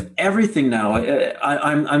with everything now,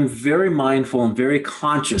 I'm very mindful and very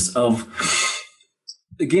conscious of,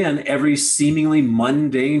 again, every seemingly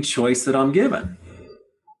mundane choice that I'm given.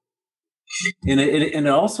 And it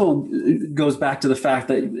also goes back to the fact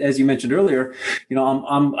that, as you mentioned earlier,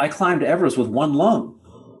 I climbed Everest with one lung.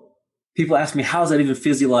 People ask me, how is that even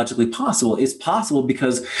physiologically possible? It's possible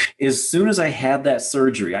because as soon as I had that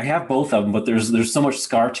surgery, I have both of them, but there's so much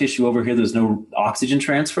scar tissue over here, there's no oxygen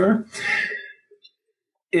transfer.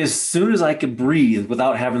 As soon as I could breathe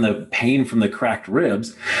without having the pain from the cracked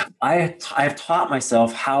ribs, I've taught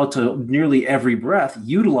myself how to, nearly every breath,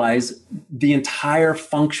 utilize the entire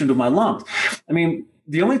function of my lungs. I mean,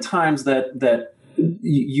 the only times that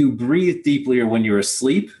you breathe deeply are when you're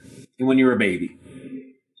asleep and when you're a baby,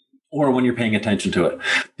 or when you're paying attention to it.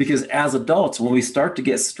 Because as adults, when we start to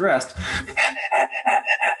get stressed,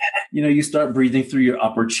 you start breathing through your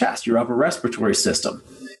upper chest, your upper respiratory system,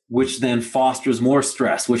 which then fosters more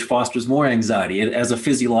stress, which fosters more anxiety as a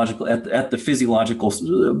physiological, at the physiological,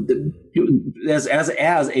 as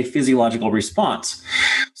a physiological response.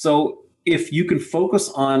 So if you can focus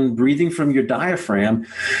on breathing from your diaphragm,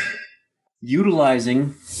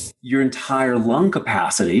 utilizing your entire lung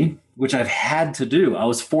capacity, which I've had to do, I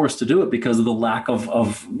was forced to do it because of the lack of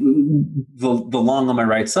the lung on my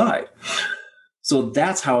right side. So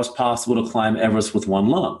that's how it's possible to climb Everest with one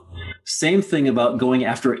lung. Same thing about going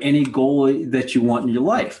after any goal that you want in your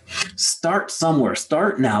life. Start somewhere.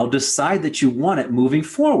 Start now. Decide that you want it moving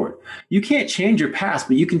forward. You can't change your past,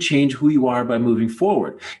 but you can change who you are by moving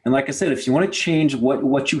forward. And like I said, if you want to change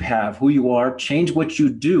what you have, who you are, change what you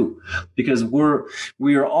do, because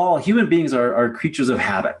we are all, human beings are creatures of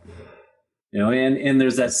habit. And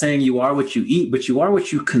there's that saying, you are what you eat, but you are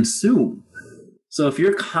what you consume. So if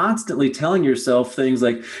you're constantly telling yourself things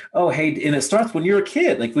like, oh, hey, and it starts when you're a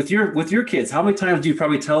kid, like with your kids, how many times do you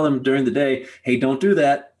probably tell them during the day, hey, don't do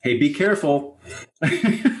that. Hey, be careful.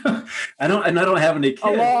 I don't have any kids. A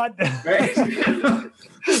lot. Right?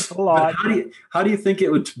 A lot. How do you think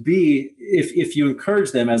it would be if you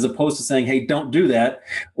encourage them, as opposed to saying, hey, don't do that,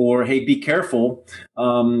 or hey, be careful?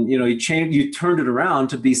 You turned it around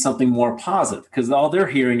to be something more positive, because all they're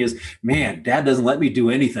hearing is, man, Dad doesn't let me do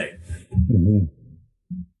anything. Mm-hmm.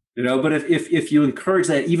 But if you encourage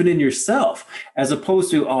that even in yourself, as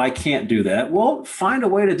opposed to, oh, I can't do that, well, find a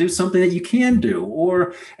way to do something that you can do.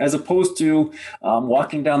 Or as opposed to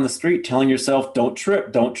walking down the street telling yourself, don't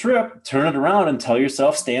trip, turn it around and tell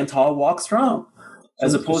yourself, stand tall, walk strong.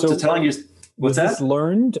 As opposed to telling you, what's that? Was this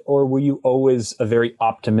learned, or were you always a very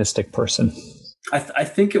optimistic person? I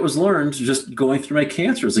think it was learned just going through my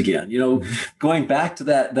cancers again, going back to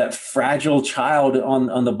that fragile child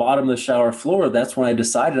on the bottom of the shower floor. That's when I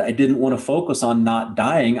decided I didn't want to focus on not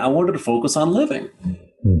dying. I wanted to focus on living.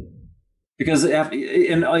 Because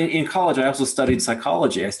in college, I also studied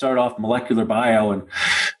psychology. I started off molecular bio, and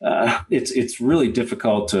it's really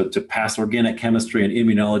difficult to pass organic chemistry and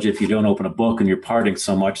immunology if you don't open a book and you're partying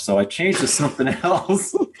so much. So I changed to something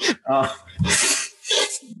else.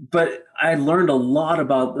 But I learned a lot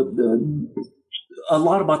about the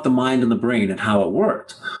mind and the brain and how it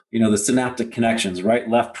worked. The synaptic connections, right,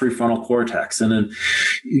 left prefrontal cortex, and then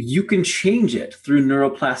you can change it through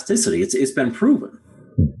neuroplasticity. It's been proven.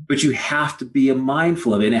 But you have to be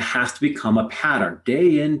mindful of it, and it has to become a pattern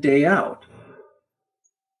day in, day out.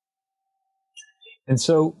 And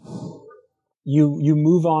so you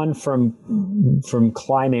move on from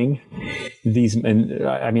climbing these, and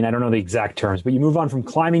I mean, I don't know the exact terms, but you move on from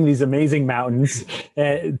climbing these amazing mountains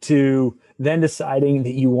to then deciding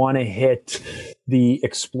that you want to hit the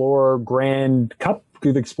Explorer Grand Cup,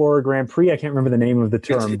 the Explorer Grand Prix. I can't remember the name of the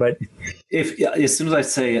term, but as soon as I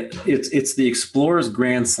say it, it's the Explorer's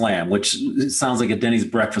Grand Slam, which sounds like a Denny's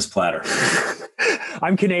breakfast platter.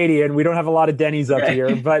 I'm Canadian. We don't have a lot of Denny's up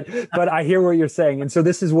here, but I hear what you're saying. And so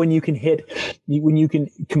this is when you can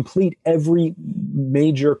complete every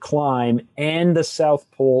major climb and the South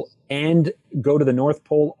Pole and go to the North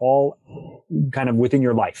Pole all kind of within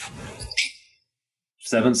your life.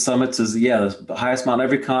 Seven Summits is, the highest mountain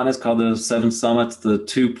every continent is called the Seven Summits. The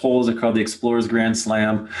 2 poles are called the Explorer's Grand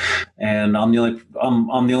Slam, and I'm the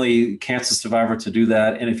only cancer survivor to do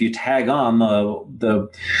that. And if you tag on the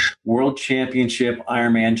World Championship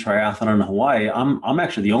Ironman triathlon in Hawaii, I'm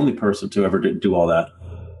actually the only person to ever do all that.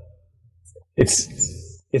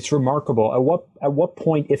 It's remarkable. At what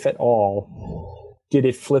point, if at all, did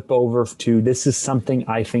it flip over to this is something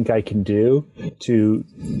I think I can do to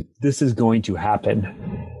this is going to happen?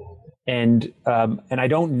 And I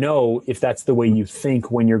don't know if that's the way you think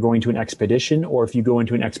when you're going to an expedition, or if you go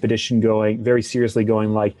into an expedition going very seriously,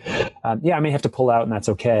 going like, I may have to pull out and that's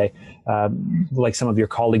okay, like some of your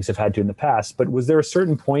colleagues have had to in the past. But was there a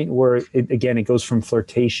certain point where it goes from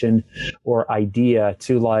flirtation or idea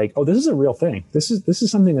to like, oh, this is a real thing. This is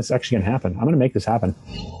something that's actually going to happen. I'm going to make this happen.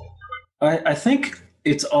 I think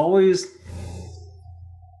I've always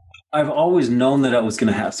known that I was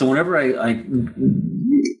going to happen. So whenever I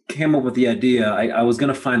came up with the idea, I was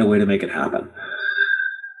going to find a way to make it happen.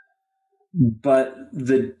 But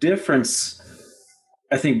the difference,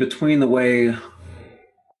 I think, between the way,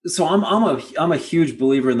 so I'm a huge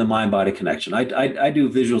believer in the mind-body connection. I do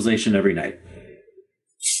visualization every night.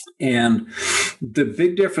 And the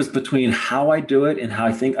big difference between how I do it and how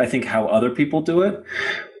I think how other people do it,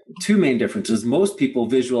 2 main differences. Most people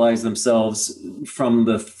visualize themselves from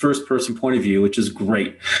the first person point of view, which is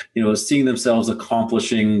great. Seeing themselves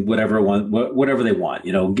accomplishing whatever they want,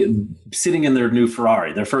 sitting in their new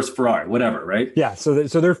Ferrari, their first Ferrari, whatever, right? Yeah. So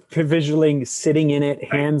they're visualizing sitting in it,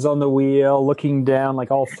 hands on the wheel, looking down,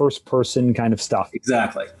 like all first person kind of stuff.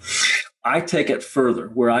 Exactly. I take it further,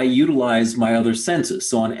 where I utilize my other senses.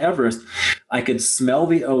 So on Everest, I could smell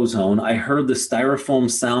the ozone. I heard the styrofoam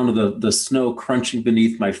sound of the snow crunching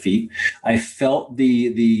beneath my feet. I felt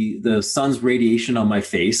the sun's radiation on my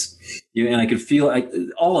face, and I could feel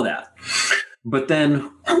all of that. But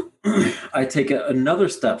then I take another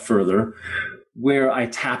step further, where I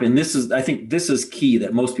tap in. I think this is key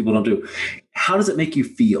that most people don't do. How does it make you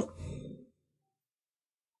feel?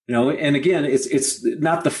 And again, it's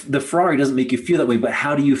not the Ferrari doesn't make you feel that way, but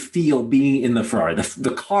how do you feel being in the Ferrari?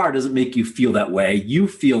 The car doesn't make you feel that way. You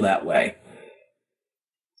feel that way.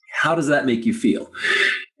 How does that make you feel?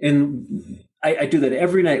 And I do that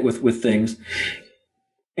every night with things.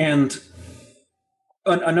 And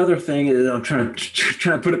another thing is, I'm trying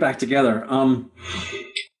to put it back together.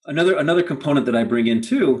 Another component that I bring in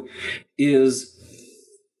too is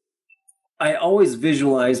I always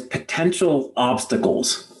visualize potential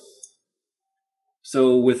obstacles.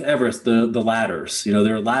 So with Everest, the ladders,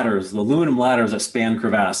 there are ladders, the aluminum ladders that span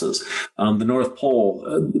crevasses, the North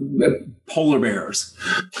Pole, polar bears,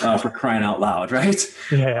 for crying out loud, right?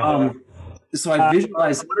 Yeah. So I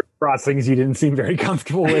visualize crossings you didn't seem very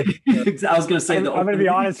comfortable with. I was going to say, I'm going to be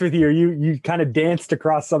honest with you. You kind of danced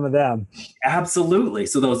across some of them. Absolutely.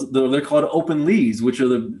 So they're called open leads, which are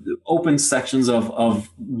the open sections of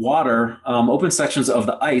water, open sections of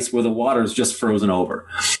the ice where the water is just frozen over,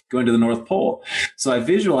 going to the North Pole. So I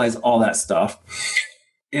visualize all that stuff,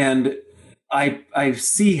 and I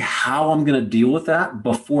see how I'm going to deal with that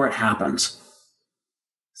before it happens.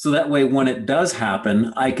 So that way, when it does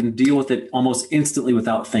happen, I can deal with it almost instantly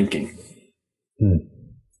without thinking.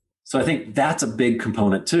 So I think that's a big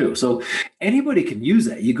component too. So anybody can use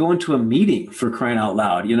that. You go into a meeting, for crying out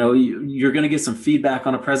loud. You're going to get some feedback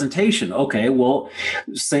on a presentation. Okay, well,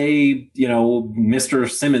 say, Mr.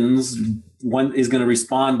 Simmons one is going to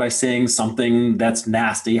respond by saying something that's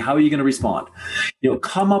nasty. How are you going to respond?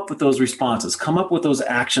 Come up with those responses, come up with those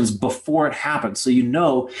actions before it happens, so you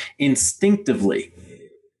know instinctively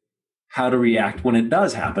how to react when it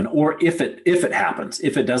does happen, or if it happens.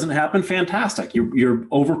 If it doesn't happen, fantastic. You're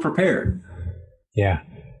over prepared. Yeah,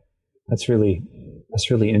 that's really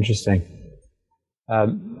interesting.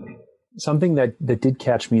 Something that did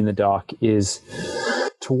catch me in the doc is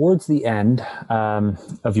towards the end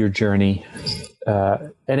of your journey.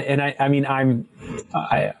 I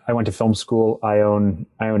went to film school. I own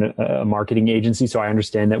a marketing agency, so I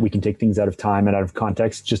understand that we can take things out of time and out of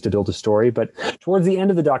context just to build a story. But towards the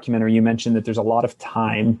end of the documentary, you mentioned that there's a lot of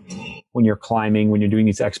time when you're climbing, when you're doing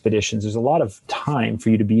these expeditions. There's a lot of time for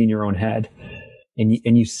you to be in your own head,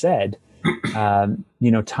 and you said,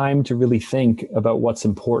 time to really think about what's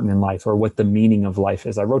important in life or what the meaning of life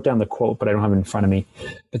is. I wrote down the quote, but I don't have it in front of me.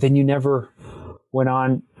 But then you never went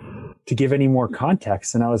on to give any more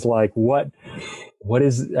context. And I was like, what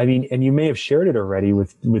is, and you may have shared it already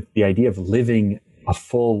with the idea of living a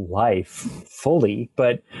full life fully,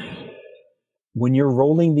 but when you're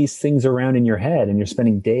rolling these things around in your head and you're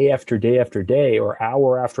spending day after day after day or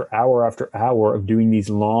hour after hour after hour of doing these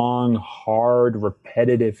long, hard,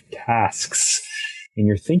 repetitive tasks, and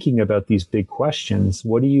you're thinking about these big questions,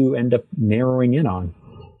 what do you end up narrowing in on?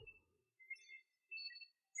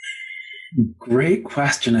 Great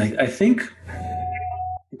question. I think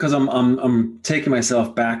because I'm taking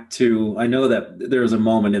myself back to, I know that there was a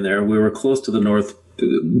moment in there we were close to the north,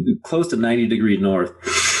 close to 90 degree north.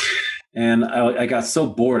 And I got so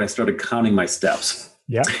bored, I started counting my steps.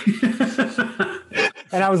 Yeah.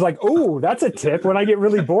 And I was like, oh, that's a tip. When I get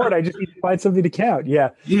really bored, I just need to find something to count. Yeah.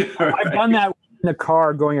 Right. I've done that in a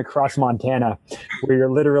car going across Montana, where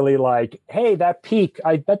you're literally like, hey, that peak,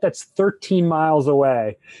 I bet that's 13 miles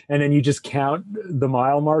away. And then you just count the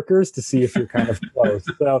mile markers to see if you're kind of close.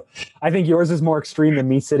 So I think yours is more extreme than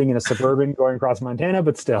me sitting in a Suburban going across Montana,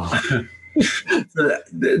 but still. So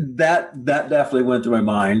that definitely went through my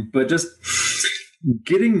mind, but just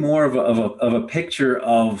getting more of a picture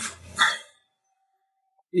of,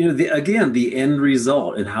 the end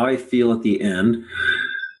result and how I feel at the end,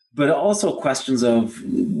 but also questions of,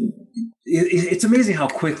 it's amazing how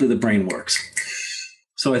quickly the brain works.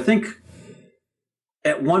 So I think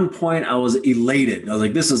at one point I was elated. I was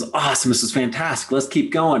like, this is awesome. This is fantastic. Let's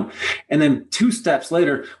keep going. And then 2 steps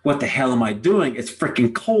later, what the hell am I doing? It's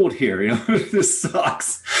freaking cold here. This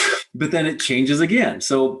sucks. But then it changes again.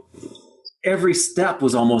 So every step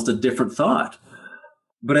was almost a different thought.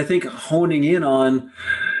 But I think honing in on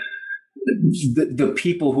the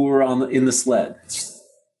people who were in the sled,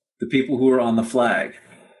 the people who were on the flag,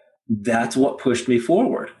 that's what pushed me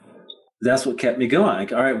forward. That's what kept me going.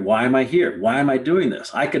 Like, all right, why am I here? Why am I doing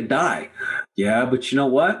this? I could die. Yeah, but you know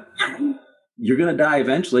what? You're going to die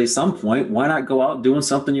eventually at some point. Why not go out doing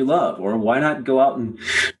something you love? Or why not go out and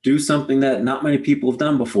do something that not many people have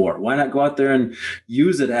done before? Why not go out there and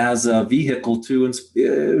use it as a vehicle to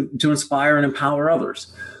inspire and empower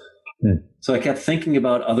others? So I kept thinking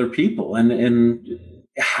about other people and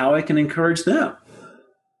how I can encourage them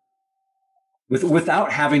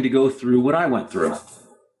without having to go through what I went through.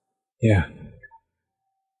 Yeah.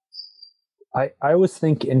 I always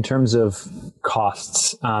think in terms of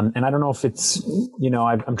costs, and I don't know if it's,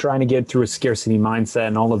 I'm trying to get through a scarcity mindset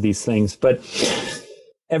and all of these things, but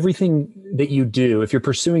everything that you do, if you're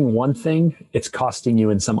pursuing one thing, it's costing you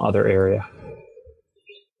in some other area.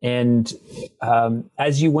 And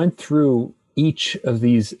as you went through each of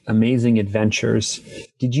these amazing adventures,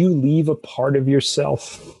 did you leave a part of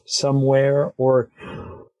yourself somewhere, or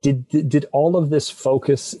did all of this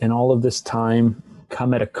focus and all of this time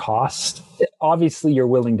come at a cost? Obviously, you're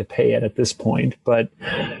willing to pay it at this point, but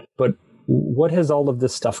what has all of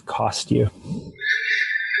this stuff cost you?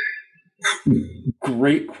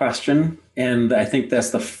 Great question. And I think that's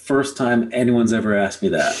the first time anyone's ever asked me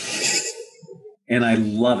that. And I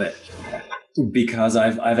love it because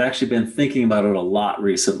I've actually been thinking about it a lot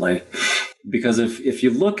recently. Because if you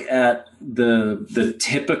look at the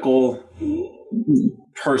typical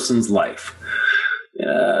person's life,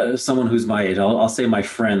 someone who's my age, I'll say my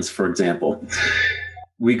friends, for example,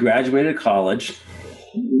 we graduated college,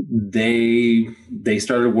 they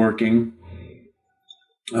started working,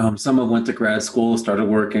 some went to grad school, started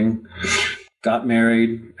working, got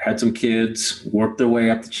married, had some kids, worked their way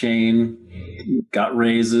up the chain, got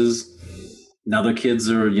raises. Now their kids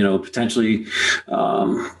are, potentially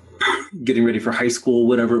getting ready for high school,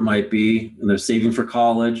 whatever it might be, and they're saving for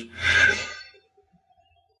college.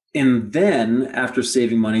 And then after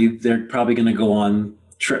saving money, they're probably going to go on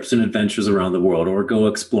trips and adventures around the world or go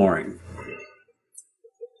exploring.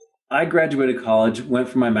 I graduated college, went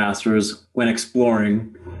for my master's, went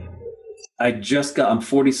exploring. I'm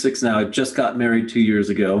 46 now. I just got married 2 years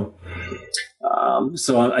ago.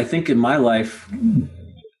 So I think in my life,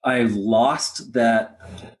 I've lost that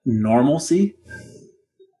normalcy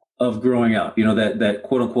of growing up, that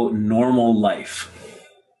quote unquote normal life.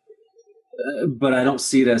 But I don't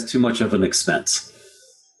see it as too much of an expense.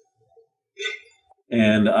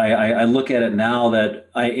 And I look at it now that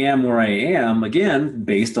I am where I am, again,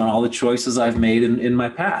 based on all the choices I've made in my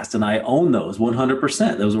past. And I own those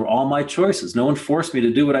 100%. Those were all my choices. No one forced me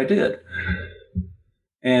to do what I did.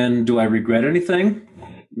 And do I regret anything?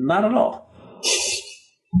 Not at all.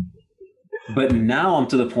 But now I'm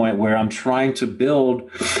to the point where I'm trying to build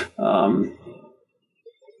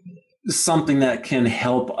something that can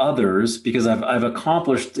help others, because I've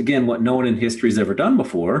accomplished, again, what no one in history has ever done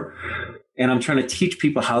before. And I'm trying to teach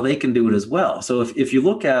people how they can do it as well. So if you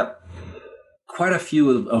look at quite a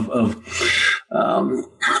few of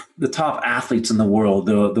the top athletes in the world,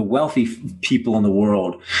 the wealthy people in the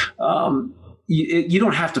world, you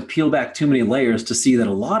don't have to peel back too many layers to see that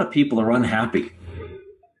a lot of people are unhappy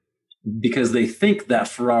because they think that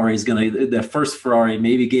their first Ferrari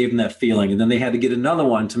maybe gave them that feeling. And then they had to get another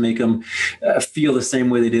one to make them feel the same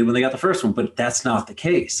way they did when they got the first one. But that's not the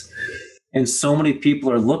case. And so many people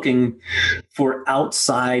are looking for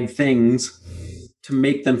outside things to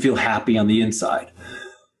make them feel happy on the inside.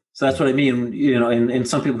 So that's what I mean, and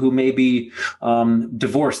some people who may be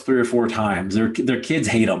divorced 3 or 4 times, their kids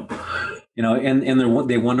hate them, and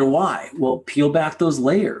they wonder why. Well, peel back those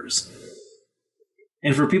layers.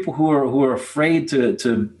 And for people who are afraid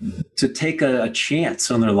to take a chance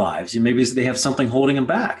on their lives, maybe they have something holding them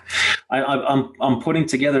back. I'm putting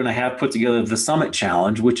together, and I have put together, the Summit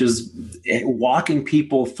Challenge, which is walking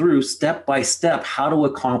people through step by step how to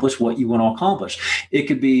accomplish what you want to accomplish. It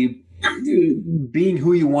could be being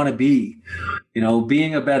who you want to be,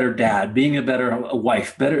 being a better dad, being a better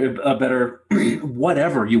wife, a better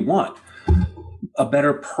whatever you want, a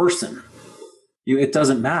better person. It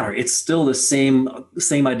doesn't matter. It's still the same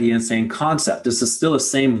idea and same concept. This is still the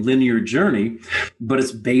same linear journey, but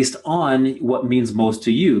it's based on what means most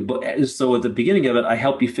to you. But so at the beginning of it, I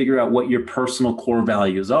help you figure out what your personal core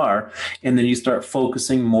values are, and then you start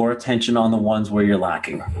focusing more attention on the ones where you're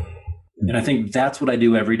lacking. And I think that's what I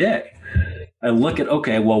do every day. I look at,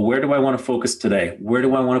 okay, well, where do I want to focus today? Where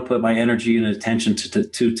do I want to put my energy and attention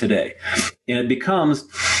to today? And it becomes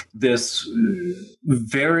this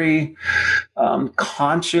very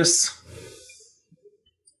conscious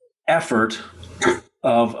effort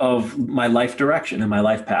of my life direction and my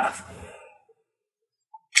life path.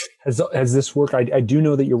 Has this work? I do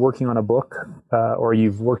know that you're working on a book, or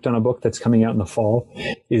you've worked on a book that's coming out in the fall.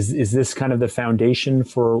 Is this kind of the foundation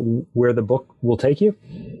for where the book will take you?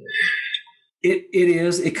 It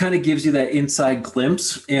is. It kind of gives you that inside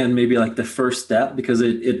glimpse and maybe like the first step, because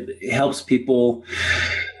it helps people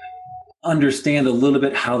understand a little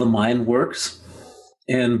bit how the mind works.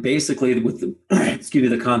 And basically with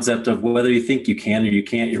the concept of whether you think you can or you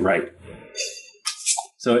can't, you're right.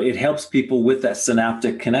 So it helps people with that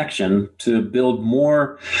synaptic connection to build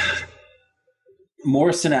more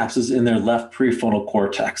synapses in their left prefrontal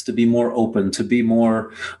cortex, to be more open, to be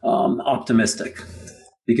more optimistic.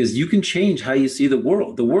 Because you can change how you see the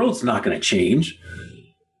world. The world's not going to change.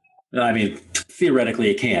 I mean,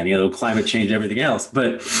 theoretically it can, climate change, everything else,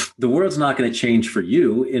 but the world's not going to change for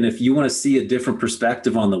you. And if you want to see a different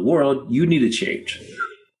perspective on the world, you need to change.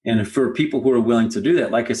 And for people who are willing to do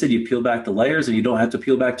that, like I said, you peel back the layers, and you don't have to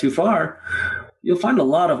peel back too far. You'll find a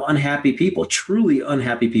lot of unhappy people, truly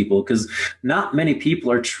unhappy people, because not many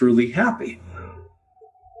people are truly happy.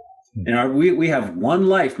 And we have one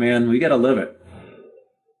life, man. We got to live it.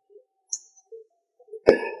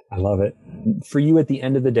 I love it. For you, at the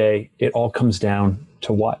end of the day, it all comes down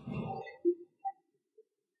to what?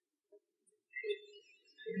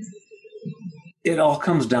 It all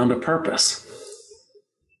comes down to purpose.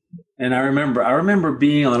 And I remember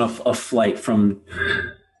being on a flight from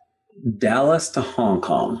Dallas to Hong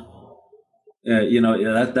Kong.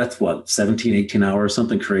 That's what, 17, 18 hours,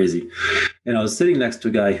 something crazy. And I was sitting next to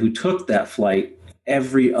a guy who took that flight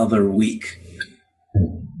every other week.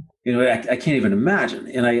 I can't even imagine.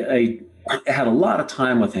 And I had a lot of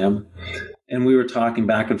time with him, and we were talking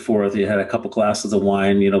back and forth. He had a couple glasses of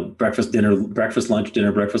wine, breakfast, lunch,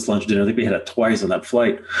 dinner. I think we had it twice on that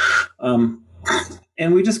flight.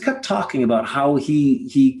 And we just kept talking about how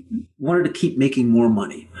he wanted to keep making more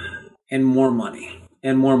money and more money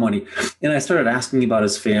and more money. And I started asking about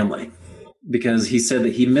his family, because he said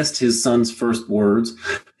that he missed his son's first words.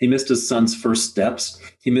 He missed his son's first steps.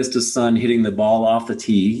 He missed his son hitting the ball off the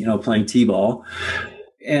tee, playing t-ball.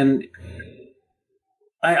 And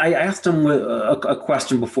I asked him a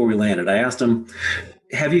question before we landed. I asked him,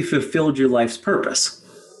 have you fulfilled your life's purpose?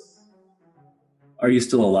 Are you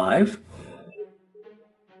still alive?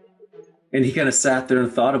 And he kind of sat there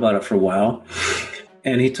and thought about it for a while.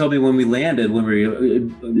 And he told me when we landed, when we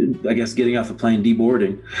were, I guess, getting off the plane,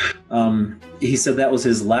 deboarding, he said that was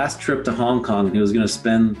his last trip to Hong Kong. And he was going to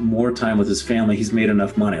spend more time with his family. He's made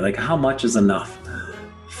enough money. Like, how much is enough?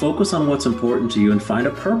 Focus on what's important to you and find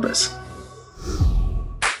a purpose.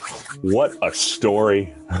 What a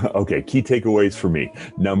story. Okay, key takeaways for me.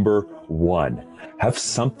 Number 1, have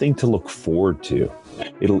something to look forward to.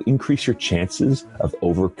 It'll increase your chances of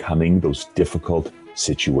overcoming those difficult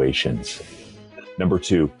situations. Number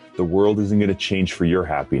 2, the world isn't going to change for your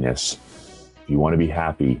happiness. If you want to be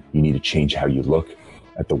happy, you need to change how you look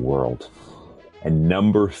at the world. And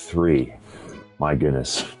number 3, my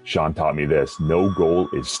goodness, Sean taught me this, no goal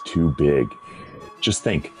is too big. Just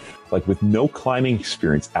think, like with no climbing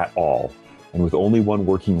experience at all, and with only one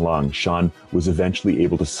working lung, Sean was eventually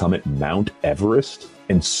able to summit Mount Everest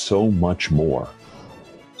and so much more.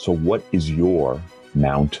 So what is your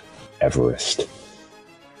Mount Everest?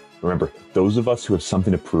 Remember, those of us who have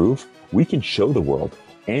something to prove, we can show the world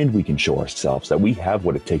and we can show ourselves that we have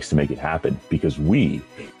what it takes to make it happen because we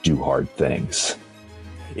do hard things.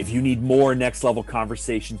 If you need more next level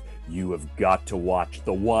conversations, you have got to watch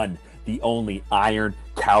the one, the only Iron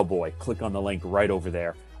Cowboy. Click on the link right over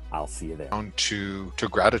there. I'll see you there. Down to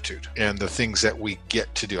gratitude and the things that we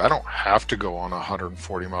get to do. I don't have to go on a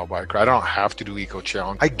 140-mile bike ride. I don't have to do eco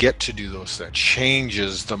challenge. I get to do those things.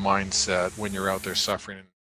 Changes the mindset when you're out there suffering.